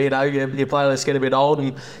Premium, your playlists get a bit old.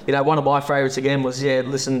 And one of my favourites again was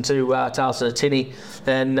listen to Tales of the Tinny,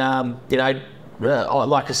 and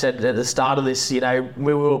like I said at the start of this,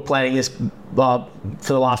 we were planning this for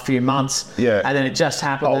the last few months. Yeah. And then it just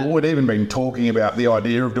happened. We'd even been talking about the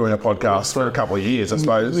idea of doing a podcast for a couple of years, I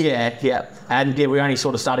suppose. Yeah. And we only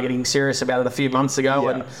sort of started getting serious about it a few months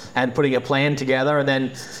ago and putting a plan together. And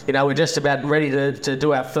then, we're just about ready to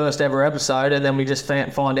do our first ever episode. And then we just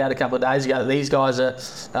find out a couple of days ago that these guys are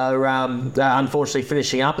unfortunately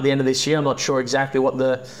finishing up at the end of this year. I'm not sure exactly what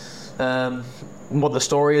the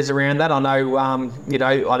story is around that. I know, I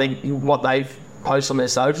think what they've posted on their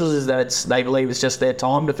socials is that they believe it's just their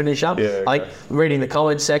time to finish up. Yeah, I think reading the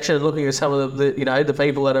comment section and looking at some of the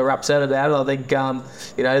people that are upset about it, I think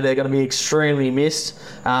they're going to be extremely missed.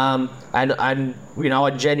 And I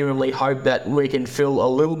genuinely hope that we can fill a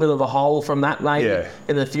little bit of a hole from that maybe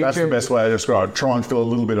in the future. That's the best way to describe it. Try and fill a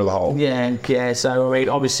little bit of the hole. Yeah. So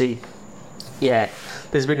obviously,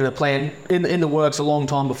 there's been a plan in the works a long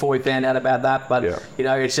time before we found out about that. But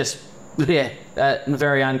it's just a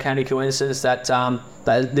very uncanny coincidence that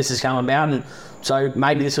this is coming about, and so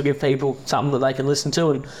maybe this will give people something that they can listen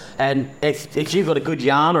to. And if you've got a good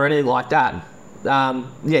yarn or anything like that,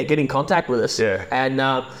 get in contact with us. Yeah. And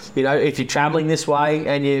if you're travelling this way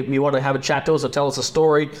and you want to have a chat to us or tell us a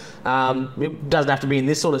story, it doesn't have to be in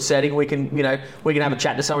this sort of setting. We can have a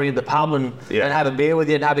chat to somebody at the pub and have a beer with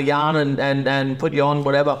you and have a yarn and put you on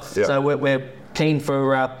whatever. Yeah. So we're keen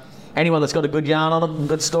for anyone that's got a good yarn on it, a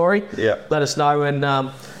good story. Yeah. Let us know, and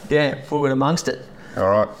we'll get amongst it. All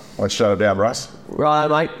right, let's shut it down, Russ. Right,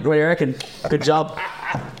 mate. What do you reckon? Good job.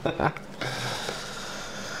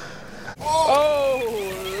 Oh,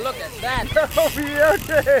 look at that.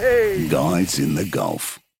 Guys in the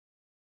Golf.